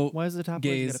also know Why is the top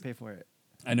gays. got to pay for it?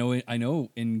 I know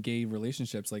in gay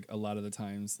relationships, like a lot of the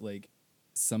times, like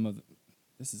I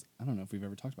don't know if we've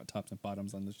ever talked about tops and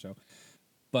bottoms on this show,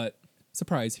 but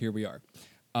surprise, here we are.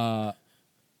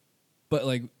 But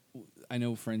like, I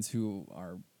know friends who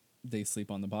they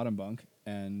sleep on the bottom bunk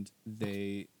and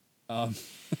they,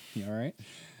 you all right?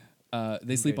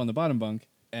 They sleep Okay. on the bottom bunk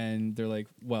and they're like,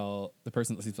 well, the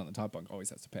person that sleeps on the top bunk always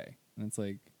has to pay. And it's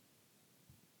like,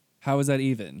 how is that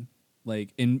even?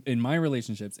 Like in my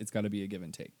relationships, it's got to be a give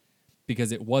and take,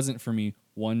 because it wasn't for me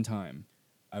one time.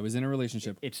 I was in a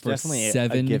relationship It's for definitely a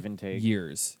 7 give and take.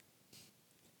 years.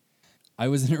 I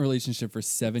was in a relationship for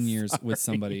 7 years with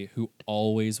somebody who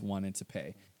always wanted to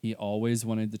pay. He always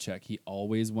wanted the check. He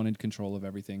always wanted control of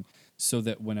everything, so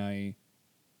that when I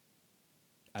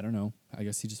don't know, I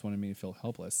guess he just wanted me to feel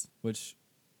helpless, which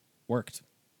worked.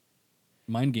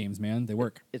 Mind games, man, they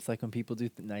work. It's like when people do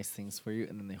nice things for you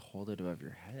and then they hold it above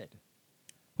your head.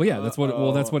 Well, yeah, that's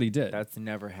what he did. That's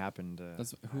never happened.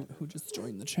 That's who just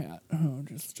joined the chat. Oh,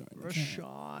 just joined the chat.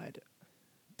 Rashad.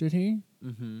 Did he?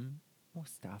 Mm-hmm.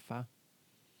 Mustafa.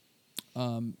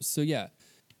 So yeah,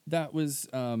 that was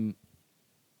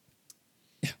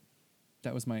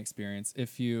that was my experience.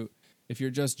 If you're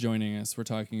just joining us, we're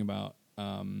talking about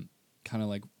kind of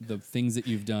like the things that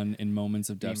you've done in moments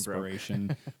of Being broke.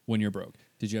 desperation when you're broke.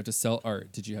 Did you have to sell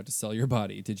art? Did you have to sell your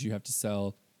body? Did you have to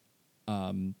sell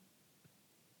a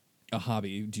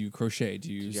hobby? Do you crochet? Did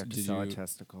you have to sell a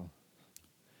testicle?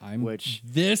 I'm Which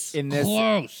this in this-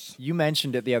 close. You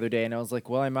mentioned it the other day, and I was like,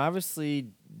 well, I'm obviously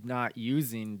not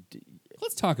using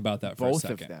Let's talk about that for a both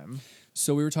second. of them.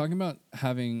 So we were talking about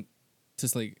having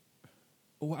just like,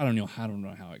 I don't know how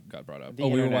it got brought up. The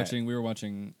we were internet.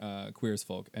 watching Queer as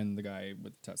Folk and the guy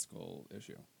with the testicle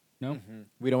issue. No,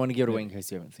 We don't want to give it away in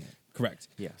case you haven't seen it. correct.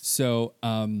 Yes. So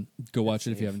go watch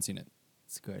it if you safe. haven't seen it.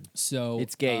 It's good. So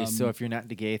It's gay, so if you're not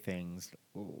into gay things,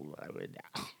 I would.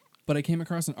 but I came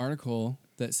across an article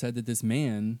that said that this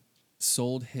man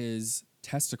sold his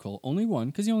testicle, only one,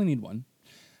 because you only need one.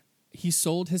 He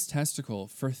sold his testicle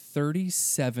for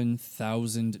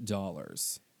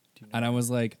 $37,000. And I was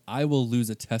like, I will lose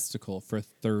a testicle for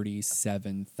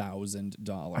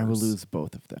 $37,000. I will lose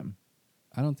both of them.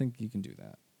 I don't think you can do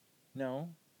that. No.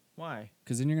 Why?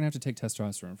 Because then you're going to have to take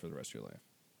testosterone for the rest of your life.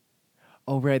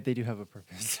 Oh, right. They do have a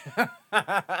purpose.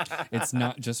 It's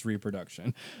not just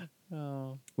reproduction,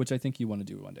 Oh. which I think you want to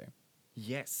do one day.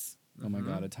 Yes. Oh my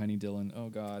God, a tiny Dylan. Oh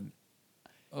God.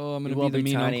 Oh, I'm It going to be will the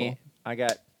mean tiny. uncle. I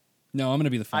got. No, I'm going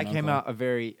to be the fun I came uncle. out a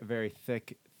very, very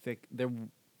thick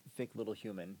little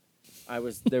human.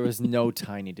 There was no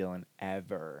tiny Dylan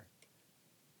ever.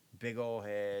 Big old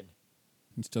head.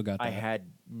 You still got that. I had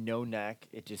no neck.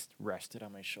 It just rested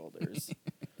on my shoulders.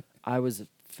 I was a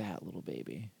fat little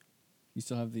baby. You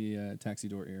still have the taxi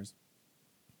door ears.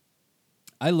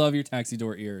 I love your taxi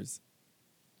door ears.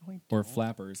 No, I Or don't.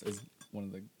 flappers, as one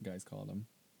of the guys called them.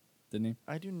 Didn't he?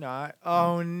 I do not.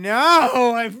 Oh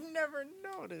no! I've never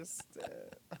noticed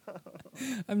it.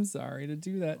 I'm sorry to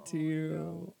do that to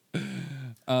you.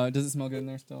 Does it smell good in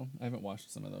there still? I haven't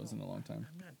washed some of those in a long time.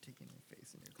 I'm not taking your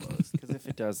face in your clothes because if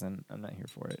it doesn't, I'm not here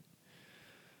for it.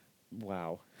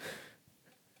 Wow.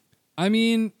 I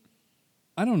mean,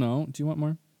 I don't know. Do you want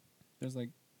more? There's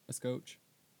like a scotch.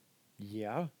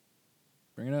 Yeah.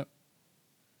 Bring it up.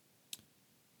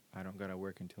 I don't gotta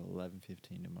work until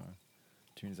 11:15 tomorrow.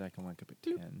 As soon as I can wake up at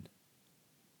 10.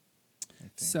 I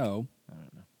think. So, I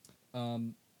don't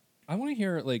know. I want to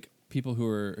hear like people who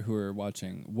are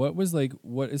watching.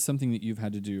 What is something that you've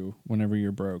had to do whenever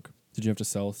you're broke? Did you have to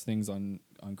sell things on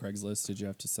Craigslist? Did you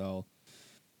have to sell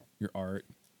your art,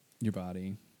 your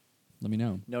body? Let me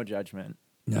know. No judgment.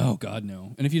 No, God,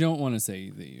 no. And if you don't want to say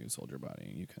that you sold your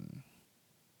body, you can,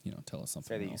 tell us something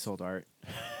Say that you else. sold art.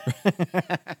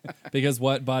 Because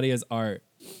what body is art?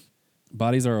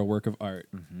 Bodies are a work of art.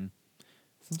 Mm-hmm.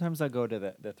 Sometimes I go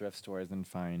to the thrift stores and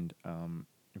find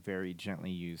very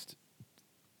gently used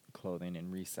clothing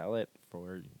and resell it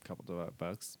for a couple of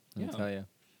bucks. Yeah. I'll tell you,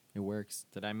 it works.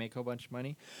 Did I make a whole bunch of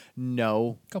money?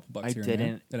 No, A couple bucks I here and there.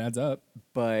 didn't. It adds up.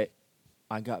 But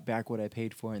I got back what I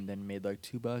paid for and then made like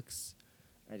 $2.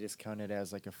 I just counted it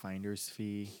as like a finder's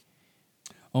fee.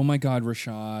 Oh my God,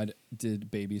 Rashad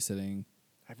did babysitting.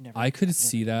 I could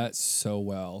see that so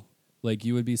well. Like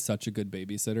you would be such a good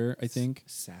babysitter, I think.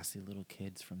 Sassy little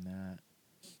kids from that.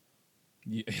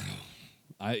 Yeah.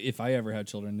 If I ever had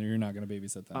children, you're not going to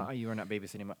babysit them. You are not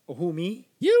babysitting my... Oh, who, me?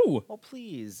 You! Oh,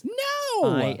 please. No!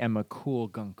 I am a cool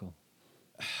gunkle.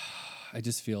 I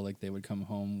just feel like they would come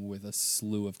home with a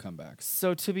slew of comebacks.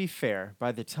 So to be fair,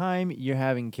 by the time you're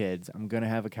having kids, I'm going to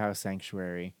have a cow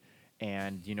sanctuary.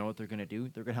 And you know what they're going to do?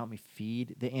 They're going to help me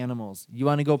feed the animals. You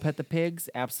want to go pet the pigs?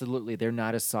 Absolutely. They're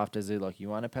not as soft as they look. You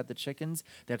want to pet the chickens?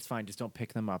 That's fine. Just don't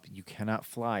pick them up. You cannot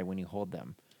fly when you hold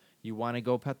them. You want to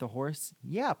go pet the horse?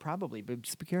 Yeah, probably. But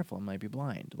just be careful. It might be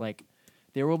blind. Like,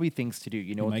 there will be things to do.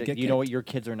 You know, You might get you know what kicked. your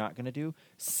kids are not going to do?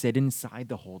 Sit inside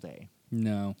the whole day.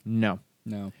 No. No.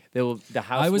 The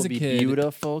house I was will a be kid-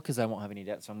 beautiful because I won't have any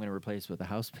debt, so I'm going to replace with a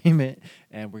house payment,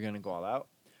 and we're going to go all out.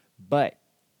 But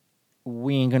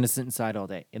we ain't going to sit inside all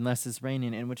day unless it's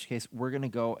raining, in which case we're going to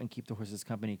go and keep the horses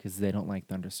company because they don't like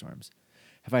thunderstorms.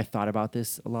 Have I thought about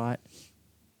this a lot?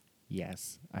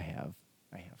 Yes, I have.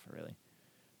 I have, really.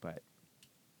 But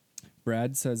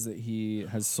Brad says that he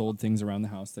has sold things around the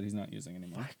house that he's not using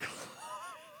anymore.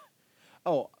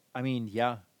 oh, I mean,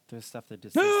 yeah, there's stuff that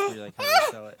just you're like, how do I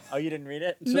sell it? Oh, you didn't read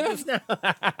it? No.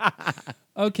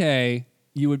 Okay,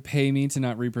 you would pay me to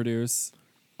not reproduce.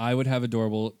 I would have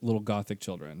adorable little gothic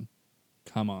children.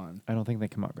 Come on. I don't think they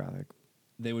come out gothic.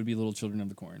 They would be little children of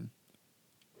the corn.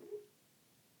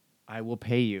 I will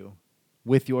pay you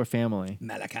with your family.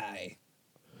 Malachi.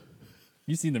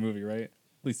 You've seen the movie, right?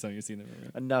 Please tell me you've seen the movie.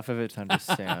 Enough of it to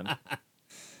understand.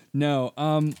 No,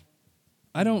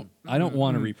 I don't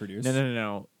want to reproduce.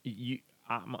 No.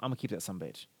 I'm gonna keep that some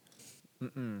bitch.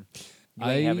 You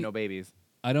ain't having no babies.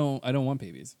 I don't want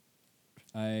babies.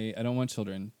 I don't want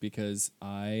children because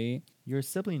Your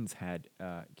siblings had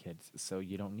kids, so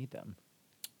you don't need them.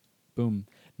 boom.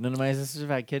 None of my sisters have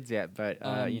had kids yet, but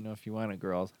if you want a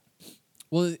girl,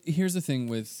 Well, here's the thing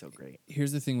with so great.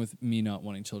 Here's the thing with me not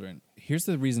wanting children. Here's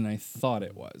the reason I thought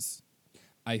it was.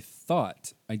 I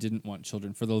thought I didn't want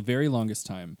children for the very longest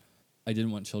time. I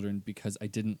didn't want children because I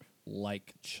didn't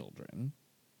like children.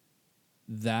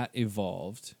 That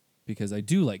evolved because I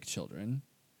do like children.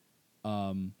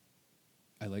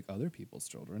 I like other people's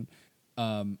children.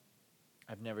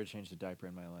 I've never changed a diaper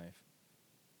in my life.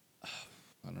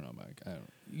 I don't know, Mike.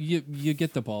 You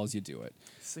get the balls, you do it.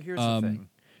 So here's the thing.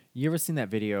 You ever seen that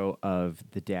video of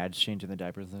the dads changing the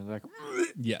diapers and they're like,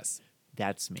 Yes.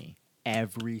 that's me.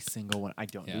 every single one. I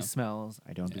don't Yeah. do smells.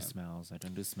 I don't do Yeah. smells. I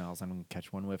don't do smells. I'm gonna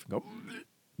catch one whiff and go.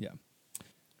 Yeah.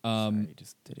 Sorry,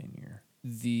 just did in your.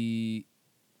 The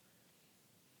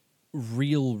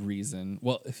real reason,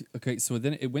 well, okay, so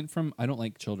then it went from I don't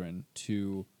like children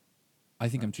to I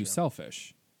think I'm too Gotcha.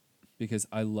 selfish because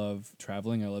I love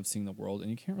traveling, I love seeing the world, and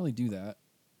you can't really do that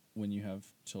when you have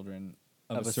children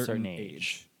of a certain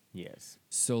age. Yes.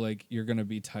 So like you're gonna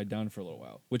be tied down for a little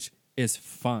while, which is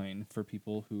fine for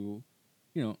people who,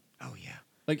 you know, Oh yeah.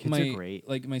 like Kids are great.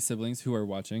 like my siblings who are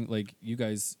watching, like you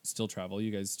guys still travel,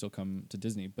 you guys still come to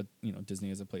Disney, but you know Disney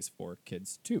is a place for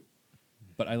kids too.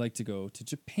 But I like to go to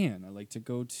Japan. I like to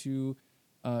go to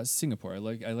Singapore. I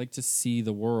like to see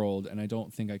the world, and I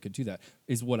don't think I could do that.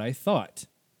 Is what I thought.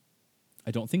 I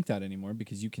don't think that anymore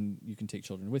because you can take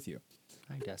children with you.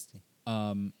 Hi, Dusty.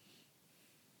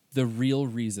 The real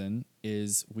reason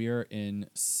is we are in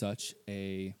such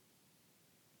a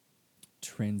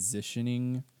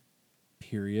transitioning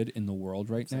period in the world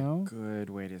right now. Good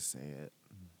way to say it.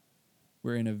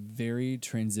 We're in a very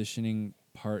transitioning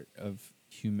part of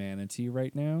humanity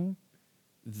right now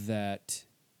that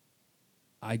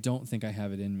I don't think I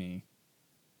have it in me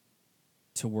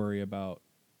to worry about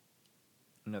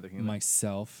Another human.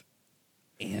 myself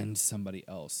and somebody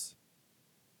else.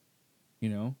 You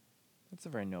know? That's a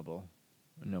very noble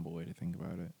way to think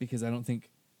about it. Because I don't think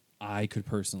I could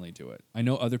personally do it. I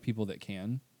know other people that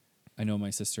can. I know my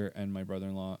sister and my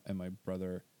brother-in-law and my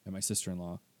brother and my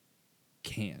sister-in-law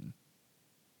can.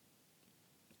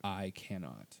 I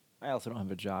cannot. I also don't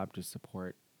have a job to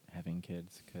support having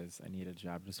kids because I need a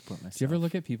job to support myself. Do you ever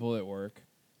look at people at work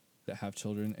that have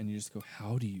children and you just go,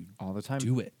 how do you all the time?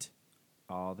 do it?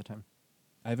 All the time.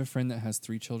 I have a friend that has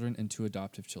 3 children and 2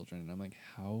 adoptive children, and I'm like,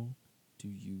 how do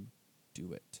you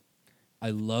do it? I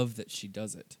love that she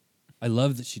does it. I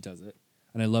love that she does it,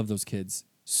 and I love those kids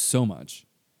so much.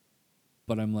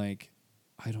 But I'm like,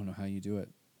 I don't know how you do it.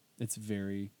 It's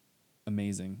very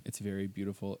amazing. It's very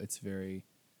beautiful. It's very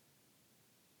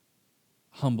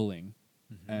humbling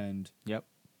and Yep.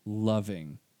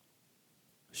 loving.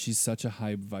 She's such a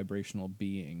high vibrational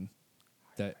being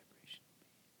that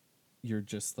you're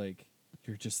just like,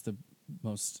 you're just the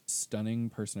most stunning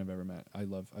person I've ever met. I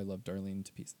love Darlene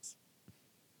to pieces.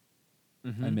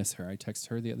 I miss her. I texted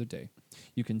her the other day.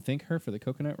 You can thank her for the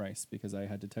coconut rice because I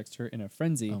had to text her in a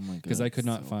frenzy Oh my because God, I could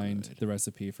not so find good. the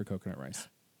recipe for coconut rice.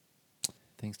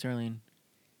 Thanks, Darlene.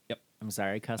 Yep. I'm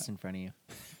sorry I cussed in front of you.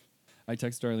 I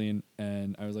texted Darlene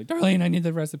and I was like, Darlene, I need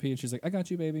the recipe. And she's like, I got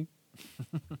you, baby.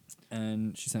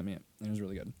 And she sent me it. And it was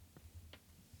really good.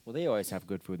 Well, they always have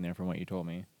good food in there from what you told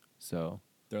me. So,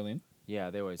 Darlene? yeah,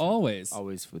 they always Always. have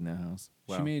always food in that house.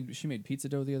 Wow. She made pizza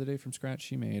dough the other day from scratch.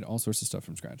 She made all sorts of stuff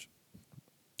from scratch.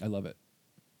 I love it.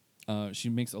 She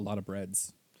makes a lot of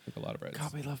breads. Like a lot of breads.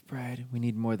 God, we love bread. We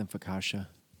need more than focaccia.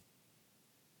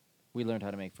 We learned how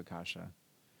to make focaccia,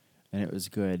 and it was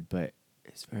good, but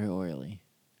it's very oily.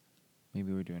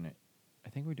 Maybe we're doing it. I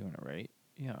think we're doing it right.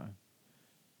 Yeah.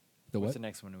 The What's what? the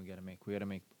next one we got to make? We got to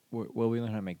make. Well, we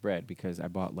learned how to make bread because I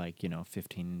bought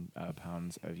 15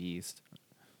 pounds of yeast.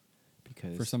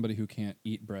 Because For somebody who can't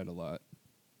eat bread a lot,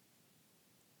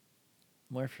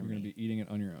 more for you're me. going to be eating it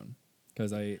on your own.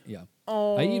 Because I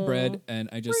Oh, eat bread and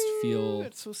I just feel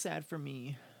That's so sad for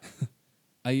me.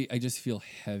 I just feel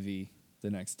heavy the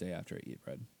next day after I eat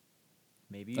bread.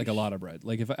 Maybe Like a lot of bread.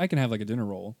 Like if I can have like a dinner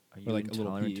roll Are or you like a little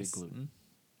intolerant piece. to gluten?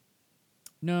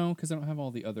 No, because I don't have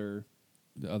all the other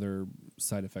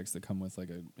side effects that come with like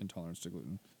a intolerance to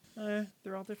gluten.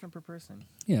 They're all different per person.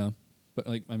 Yeah, but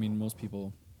like I mean, most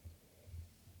people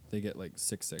they get like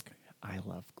sick. I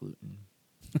love gluten.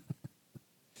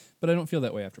 But I don't feel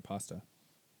that way after pasta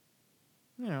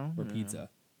You know, or pizza.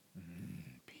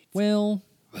 Pizza. Well,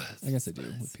 I guess I do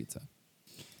with pizza.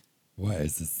 Why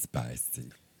is it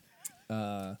spicy?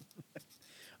 Our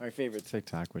favorite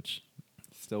TikTok, which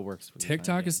still works. For the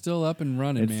TikTok time is still up and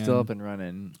running, being. It's man. still up and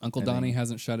running. Uncle I Donnie think-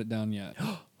 hasn't shut it down yet.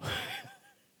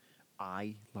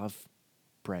 I love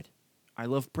bread. I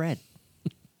love bread.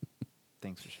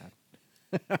 Thanks for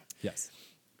shouting. Yes.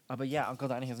 But yeah, Uncle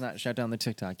Donnie has not shut down the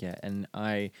TikTok yet, and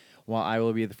while I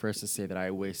will be the first to say that I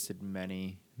wasted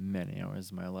many, many hours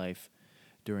of my life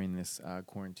during this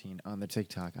quarantine on the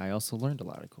TikTok, I also learned a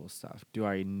lot of cool stuff. Do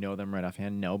I know them right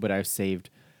offhand? No, but I've saved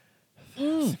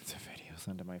thousands of videos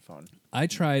onto my phone. I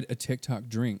tried a TikTok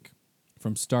drink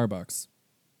from Starbucks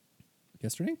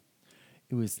yesterday.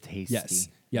 It was tasty. Yes,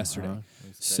 yesterday. Uh-huh. It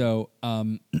was good. So,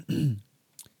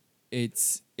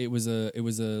 it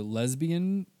was a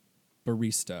lesbian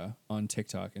barista on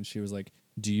TikTok, and she was like,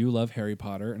 "Do you love Harry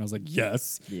Potter?" And I was like,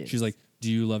 "Yes." Yes. She's like,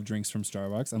 "Do you love drinks from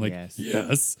Starbucks?" I'm like, Yes.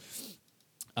 "Yes."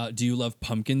 Do you love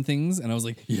pumpkin things? And I was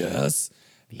like, yes.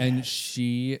 And Yes.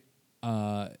 she,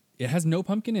 it has no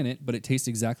pumpkin in it, but it tastes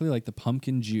exactly like the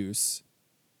pumpkin juice.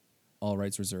 All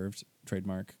rights reserved,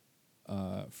 trademark,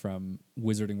 from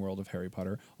Wizarding World of Harry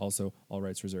Potter. Also, all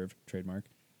rights reserved, trademark.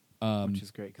 Which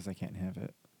is great because I can't have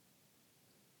it.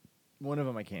 One of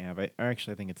them I can't have. Or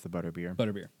actually, I think it's the butterbeer.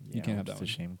 Butterbeer. You Yeah, can't have which that is one. a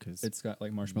shame because It's got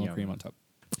like marshmallow Yum. cream on top.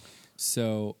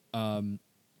 So,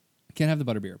 can't have the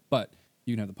butterbeer, but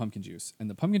you can have the pumpkin juice. And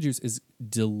the pumpkin juice is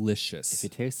delicious. if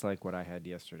it tastes like what I had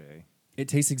yesterday, It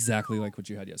tastes exactly like what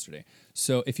you had yesterday.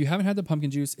 So if you haven't had the pumpkin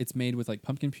juice, it's made with like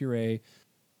pumpkin puree,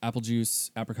 apple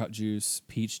juice, apricot juice,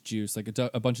 peach juice, like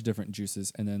a bunch of different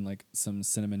juices, and then like some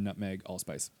cinnamon, nutmeg,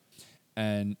 allspice.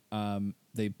 And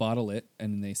they bottle it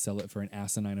and then they sell it for an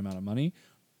asinine amount of money.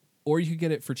 Or you could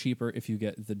get it for cheaper if you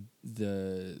get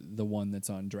the one that's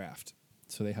on draft.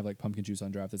 So they have like pumpkin juice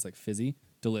on draft that's like fizzy,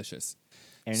 delicious.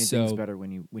 anything's So- better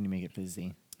when you make it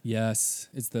fizzy. Yes,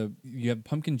 you have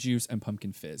pumpkin juice and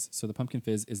pumpkin fizz. So the pumpkin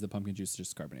fizz is the pumpkin juice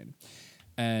just carbonated.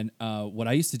 And what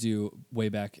I used to do way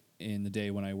back in the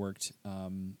day when I worked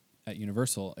at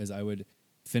Universal is I would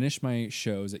finish my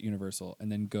shows at Universal and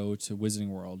then go to Wizarding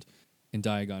World in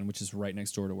Diagon, which is right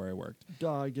next door to where I worked.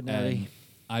 And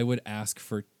I would ask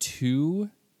for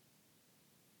 2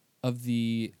 of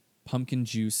the pumpkin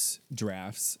juice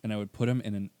drafts, and I would put them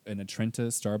in a Trenta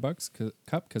Starbucks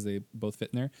cup because they both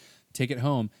fit in there. Take it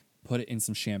home, put it in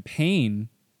some champagne,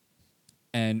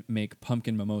 and make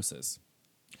pumpkin mimosas.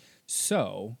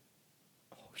 So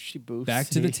She boofs. back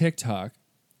to the TikTok.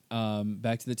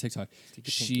 Stick your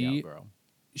pinky out, girl.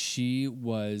 She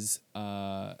was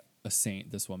a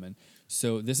saint. This woman.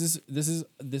 So this is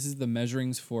the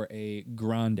measurings for a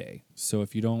grande. So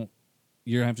if you don't,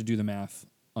 you're gonna have to do the math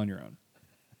on your own.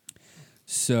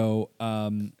 So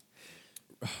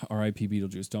R.I.P.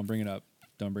 Beetlejuice. Don't bring it up.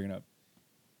 Don't bring it up.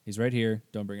 He's right here.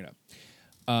 Don't bring it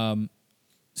up.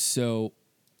 So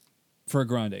for a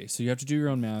grande, so you have to do your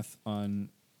own math on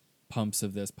pumps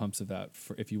of this, pumps of that,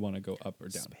 for if you want to go up or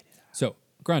down. So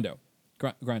grande.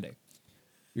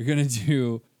 You're gonna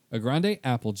do a grande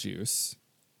apple juice.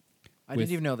 I with-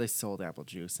 didn't even know they sold apple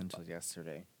juice until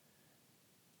yesterday.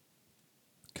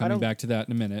 Coming don't- back to that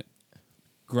in a minute.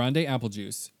 Grande apple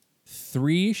juice.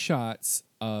 3 shots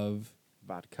of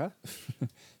Vodka.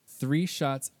 3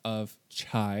 shots of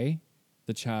chai,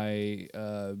 the chai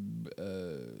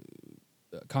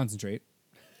concentrate,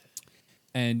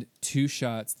 and 2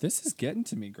 shots. This is getting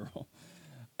to me, girl.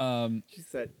 She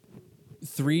said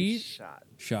 3 shot.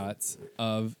 shots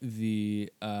of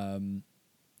the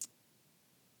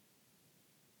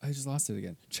I just lost it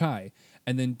again. Chai,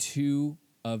 and then 2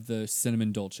 of the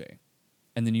cinnamon dolce,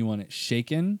 and then you want it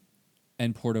shaken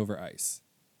and poured over ice,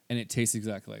 and it tastes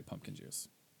exactly like pumpkin juice.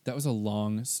 That was a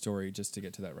long story just to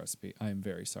get to that recipe. I am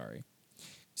very sorry.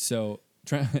 So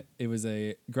it was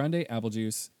a grande apple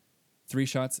juice, 3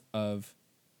 shots of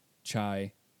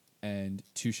chai, and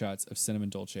 2 shots of cinnamon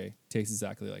dolce. Tastes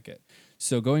exactly like it.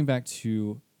 So going back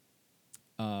to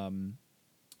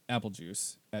apple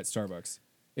juice at Starbucks,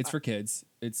 it's for kids.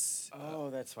 It's Oh,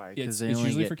 that's why. It's- 'cause I it's only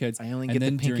usually get- for kids. I only And get the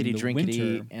then during pinkity the drinkity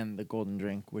winter- and the golden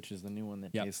drink, which is the new one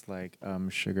that Yep. tastes like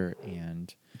sugar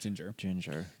and ginger.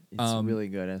 ginger. It's Um, really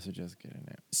good. I suggest getting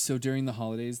it. So during the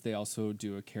holidays, they also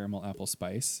do a caramel apple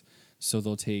spice. So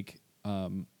they'll take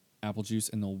apple juice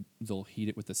and they'll heat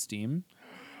it with the steam,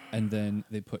 and then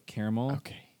they put caramel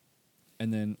Okay.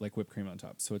 and then like whipped cream on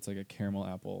top. So it's like a caramel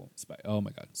apple spice. Oh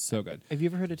my god, so good. Have you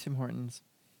ever heard of Tim Hortons?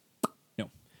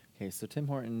 No. Okay, so Tim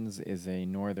Hortons is a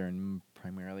northern,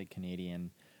 primarily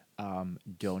Canadian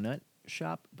donut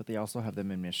shop, but they also have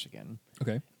them in Michigan.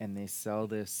 Okay. And they sell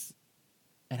this,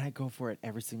 and I go for it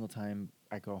every single time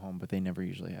I go home, but they never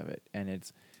usually have it. And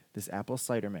it's this apple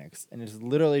cider mix, and it's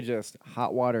literally just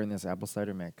hot water in this apple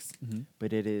cider mix, Mhm.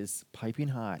 but it is piping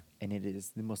hot, and it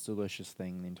is the most delicious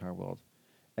thing in the entire world.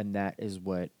 And that is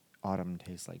what autumn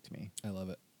tastes like to me. I love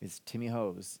it. It's Timmy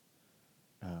Ho's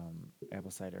apple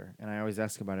cider, and I always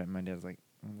ask about it, and my dad's like,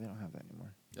 they don't have that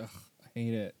anymore. Ugh, I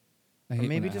hate it. I Or hate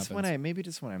maybe when that just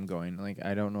happens. when I'm going. Like,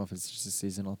 I don't know if it's just a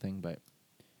seasonal thing, but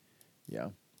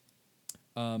yeah.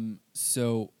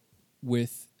 So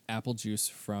with apple juice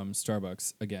from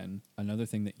Starbucks, again, another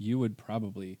thing that you would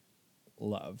probably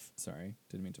love. Sorry,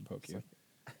 didn't mean to poke you.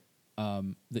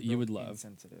 That you would love.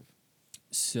 Insensitive.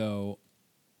 So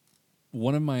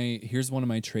here's one of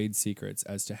my trade secrets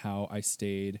as to how I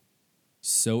stayed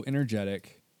so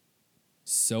energetic,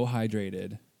 so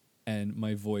hydrated, and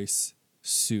my voice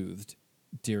soothed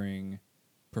during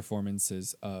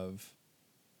performances of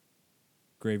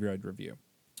Graveyard Review.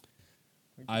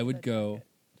 I would go.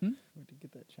 Where'd you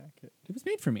get that jacket? It was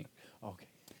made for me. Okay.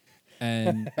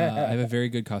 And I have a very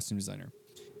good costume designer.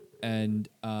 And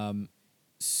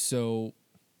so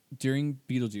during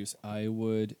Beetlejuice, I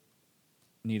would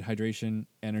need hydration,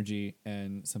 energy,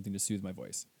 and something to soothe my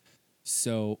voice.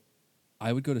 So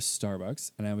I would go to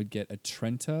Starbucks and I would get a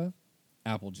Trenta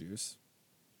apple juice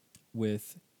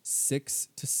with 6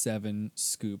 to 7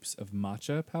 scoops of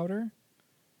matcha powder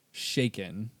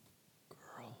shaken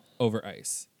over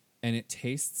ice. And it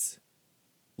tastes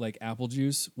like apple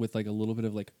juice with like a little bit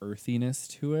of like earthiness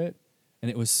to it. And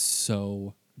it was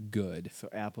so good. So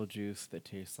apple juice that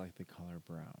tastes like the color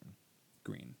brown.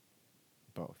 Green.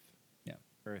 Both. Yeah.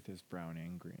 Earth is brown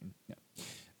and green. Yeah.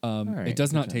 right, It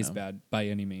does good not to taste know. bad by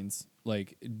any means.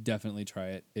 Like, definitely try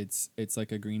it. It's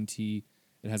like a green tea.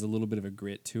 It has a little bit of a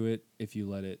grit to it if you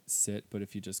let it sit, but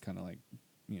if you just kind of like,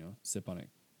 sip on it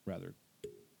rather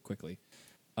quickly.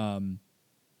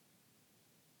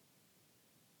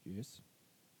 Yes.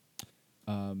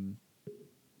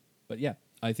 But yeah,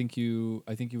 I think you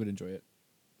would enjoy it.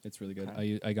 It's really good.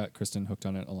 Okay. I got Kristen hooked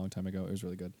on it a long time ago. It was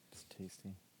really good. It's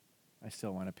tasty. I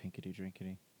still want a pinkity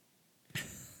drinkity.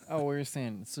 Oh, we were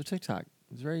saying, so TikTok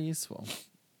is very useful.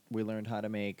 We learned how to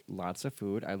make lots of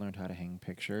food. I learned how to hang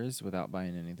pictures without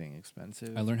buying anything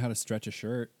expensive. I learned how to stretch a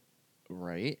shirt.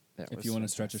 Right. That If was you want to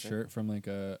stretch a fantastic. shirt from like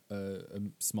a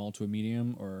small to a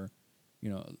medium or,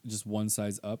 just one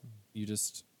size up, you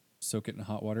just soak it in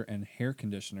hot water and hair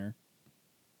conditioner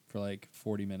for like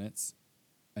 40 minutes.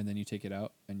 And then you take it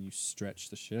out and you stretch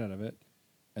the shit out of it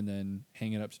and then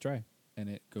hang it up to dry. And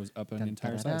it goes up an Dun,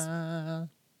 entire da, da, size. da.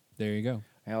 There you go.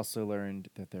 I also learned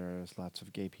that there's lots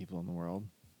of gay people in the world.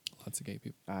 Lots of gay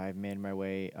people. I've made my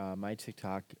way. My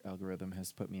TikTok algorithm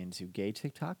has put me into gay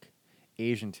TikTok,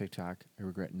 Asian TikTok. I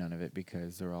regret none of it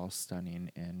because they're all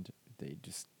stunning and they're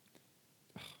just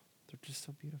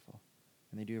so beautiful,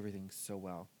 and they do everything so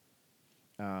well.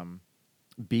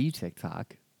 B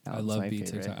TikTok. I that's love my B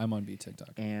favorite. TikTok. I'm on B TikTok.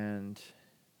 And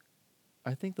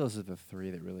I think those are the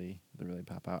three that really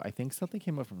pop out. I think something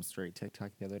came up from straight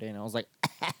TikTok the other day, and I was like,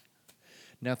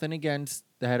 nothing against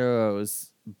the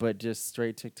heteros, but just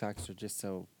straight TikToks are just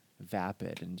so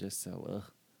vapid and just so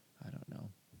I don't know.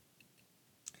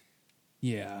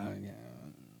 Yeah.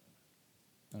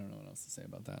 I don't know what else to say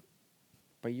about that.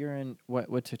 But you're in what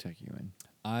TikTok are you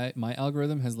in? My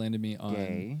algorithm has landed me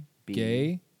on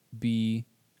Gay, B,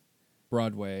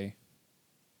 Broadway,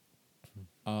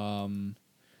 and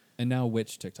now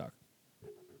Witch TikTok.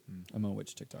 I'm on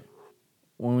Witch TikTok.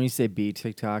 When we say bee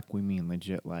TikTok, we mean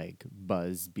legit like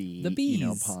buzz bee, The bees.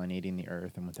 pollinating the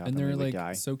earth, and without And them they're we would like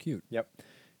die. so cute. Yep.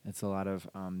 It's a lot of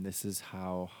this is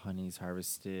how honey's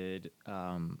harvested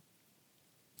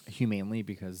humanely,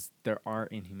 because there are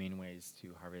inhumane ways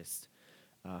to harvest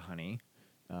honey.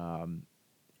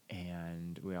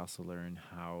 And we also learn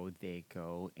how they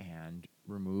go and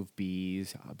remove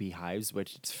beehives,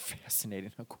 which it's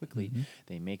fascinating how quickly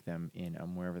they make them in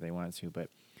wherever they want to. But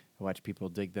I watch people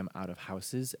dig them out of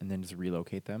houses and then just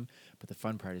relocate them. But the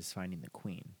fun part is finding the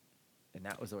queen. And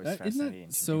that was always Isn't fascinating.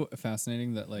 that to so me.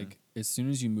 fascinating that like as soon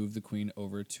as you move the queen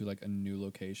over to like a new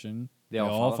location, They all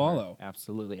all follow. her.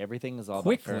 Absolutely. Everything is all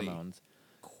Quickly. about pheromones.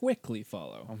 Quickly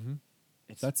follow. Mm-hmm.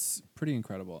 That's pretty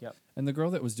incredible. Yep. And the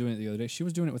girl that was doing it the other day, she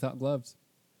was doing it without gloves,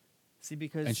 See,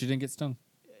 because and she didn't get stung.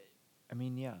 I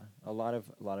mean, yeah, a lot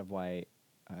of why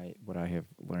what I have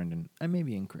learned, and I may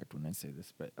be incorrect when I say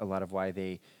this, but a lot of why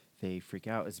they freak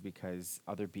out is because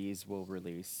other bees will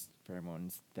release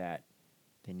pheromones that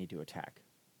they need to attack.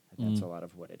 And that's a lot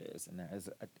of what it is, and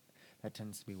that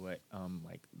tends to be what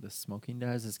like the smoking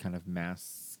does, is kind of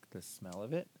mask the smell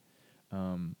of it.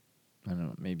 I don't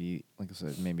know, maybe, like I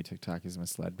said, maybe TikTok has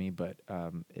misled me, but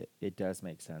it does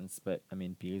make sense. But, I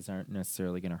mean, bees aren't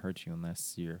necessarily going to hurt you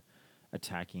unless you're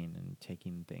attacking and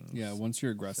taking things. Yeah, once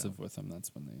you're aggressive So- with them,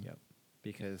 that's when they. Yep.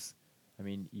 Because, I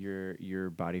mean,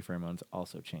 your body pheromones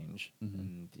also change.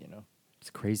 And, it's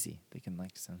crazy. They can,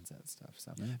 like, sense that stuff.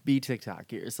 So, Yeah. be TikTok.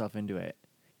 Get yourself into it.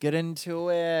 Get into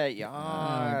it. Yeah,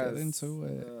 get Yes. into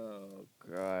it. Oh,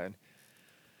 God.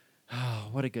 Oh,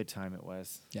 what a good time it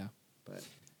was. Yeah. But...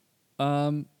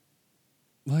 Well,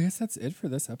 I guess that's it for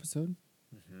this episode.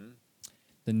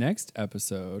 The next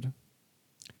episode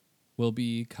will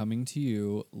be coming to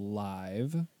you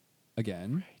live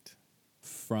again Right.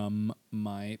 from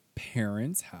my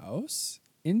parents' house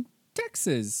in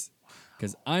Texas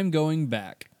because I'm going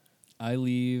back. I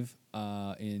leave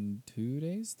in 2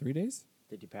 days, 3 days.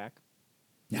 Did you pack?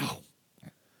 No.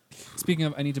 Speaking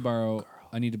of, I need to borrow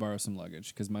some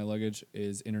luggage because my luggage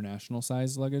is international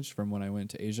size luggage from when I went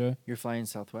to Asia. You're flying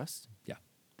Southwest? Yeah.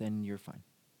 Then you're fine.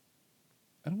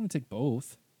 I don't want to take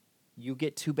both. You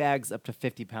get 2 bags up to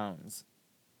 50 pounds.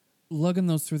 lugging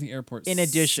those through the airport In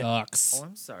addition, sucks. oh,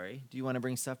 I'm sorry. Do you want to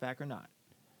bring stuff back or not?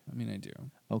 I mean, I do.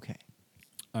 Okay.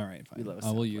 All right, fine. We love a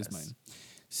I will surplus. use mine.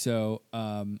 So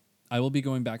I will be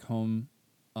going back home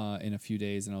in a few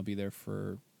days, and I'll be there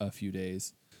for a few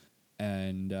days,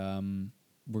 and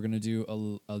we're gonna do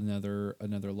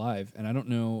another live. And I don't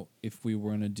know if we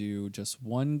were gonna do just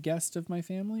one guest of my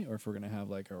family, or if we're gonna have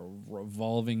like a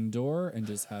revolving door and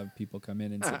just have people come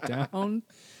in and sit down.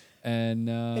 And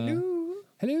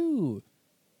hello,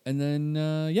 and then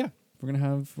we're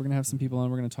gonna have some people on.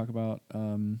 We're gonna talk about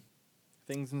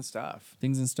Things and stuff.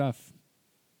 things and stuff.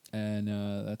 And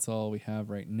that's all we have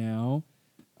right now.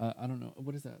 I don't know.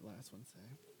 What does that last one say?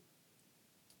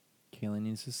 Kayla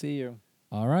needs to see you.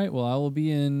 All right. Well, I will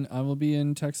be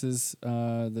in Texas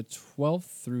the 12th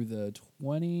through the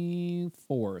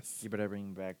 24th. You better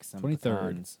bring back some 23rd.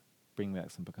 pecans. Bring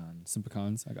back some pecans. Some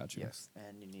pecans. I got you. Yes,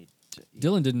 and you need to eat.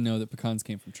 Dylan didn't know that pecans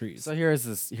came from trees. So here's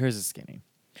a skinny.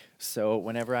 So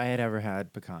whenever I had ever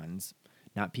had pecans,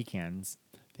 not pecans,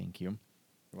 thank you.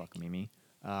 You're welcome, Mimi.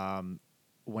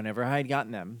 Whenever I had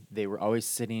gotten them, they were always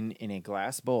sitting in a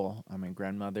glass bowl on my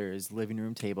grandmother's living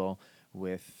room table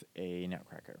with a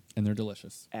nutcracker. And they're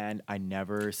delicious. And I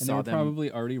never And they saw were them.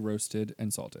 probably already roasted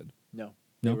and salted. No,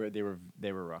 No? they were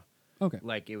raw. Okay.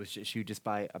 Like it was just, she would just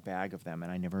buy a bag of them,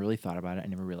 and I never really thought about it. I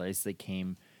never realized they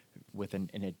came with an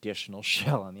additional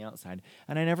shell on the outside,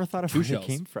 and I never thought of Two where shells. it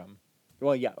came from.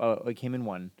 Well, yeah, it came in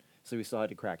one, so we still had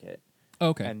to crack it.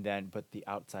 Okay. And then, but the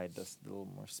outside, the little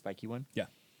more spiky one, yeah.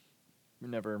 I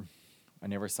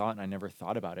never saw it, and I never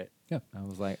thought about it. Yeah. I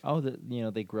was like, oh,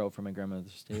 they grow from my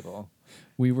grandmother's table.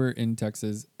 We were in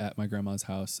Texas at my grandma's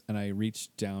house, and I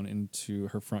reached down into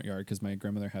her front yard because my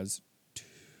grandmother has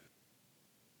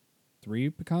 3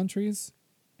 pecan trees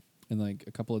and like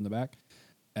a couple in the back.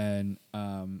 And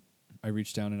I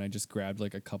reached down and I just grabbed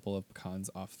like a couple of pecans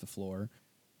off the floor.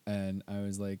 And I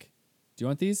was like, do you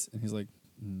want these? And he's like,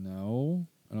 no.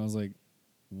 And I was like,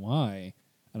 why?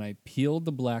 And I peeled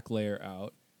the black layer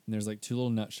out. And there's like 2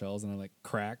 little nutshells, and I like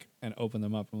crack and open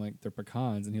them up. I'm like, they're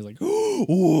pecans. And he's like,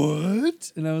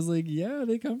 what? And I was like, yeah,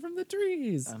 they come from the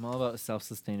trees. I'm all about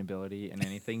self-sustainability, and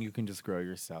anything you can just grow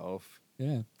yourself.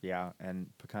 Yeah. Yeah,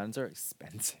 and pecans are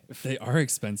expensive. They are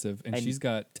expensive, and And- she's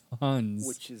got tons.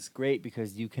 Which is great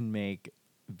because you can make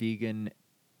vegan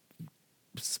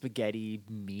spaghetti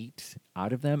meat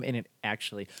out of them, and it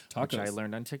actually, which I Tacos.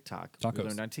 learned on TikTok. Tacos. We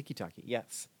learned on TikTok.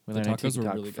 Yes, we The learned on tacos were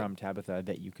TikTok really from Tabitha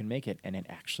that you can make it, and it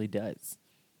actually does.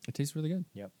 It tastes really good.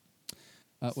 Yep.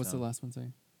 What's So- the last one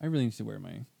say? I really need to wear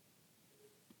my.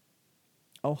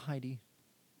 Oh, Heidi.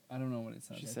 I don't know what it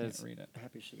says. She I says, can't read it.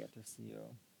 happy she got to see you.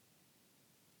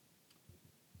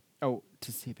 Oh,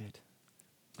 to see a bit.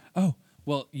 Oh,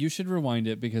 well, you should rewind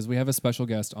it because we have a special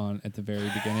guest on at the very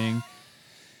beginning.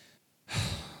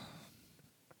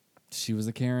 She was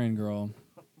a Karen girl.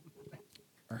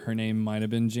 Her name might have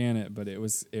been Janet, but it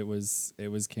was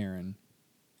Karen.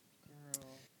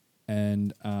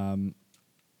 And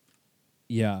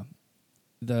yeah,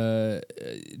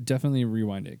 definitely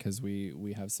rewind it because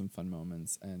we have some fun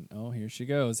moments. And oh, here she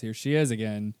goes. Here she is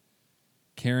again.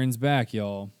 Karen's back,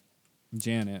 y'all.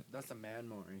 Janet. That's a man,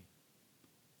 Maury.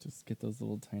 Just get those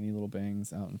little tiny little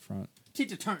bangs out in front.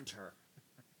 Teacher turned her.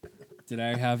 Did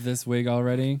I have this wig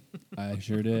already? I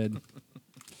sure did.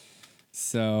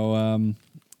 So,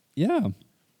 yeah.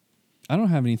 I don't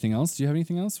have anything else. Do you have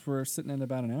anything else? We're sitting at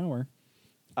about an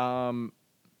hour.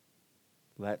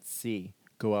 Let's see.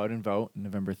 Go out and vote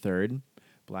November 3rd.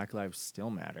 Black Lives Still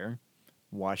Matter.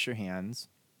 Wash your hands.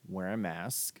 Wear a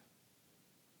mask.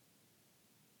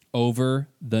 Over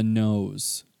the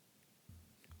nose.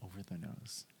 Over the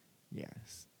nose.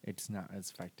 Yes. It's not as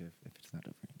effective if it's not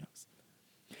over your nose.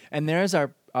 And there's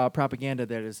our propaganda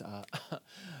that is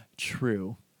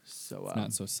true. So It's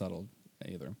not so subtle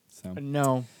either. So,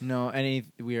 no,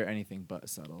 we are anything but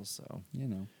subtle. So you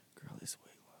know. girlies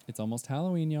wiggle. It's almost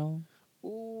Halloween, y'all.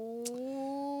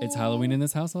 Ooh. It's Halloween in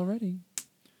this house already.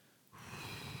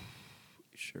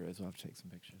 Sure is. We'll have to take some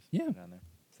pictures. Yeah. Put it on there.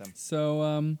 So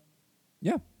So,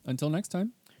 yeah. Until next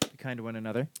time. be kind to one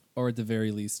another. Or at the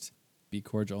very least, be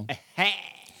cordial.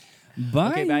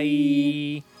 Bye.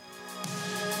 Okay, bye.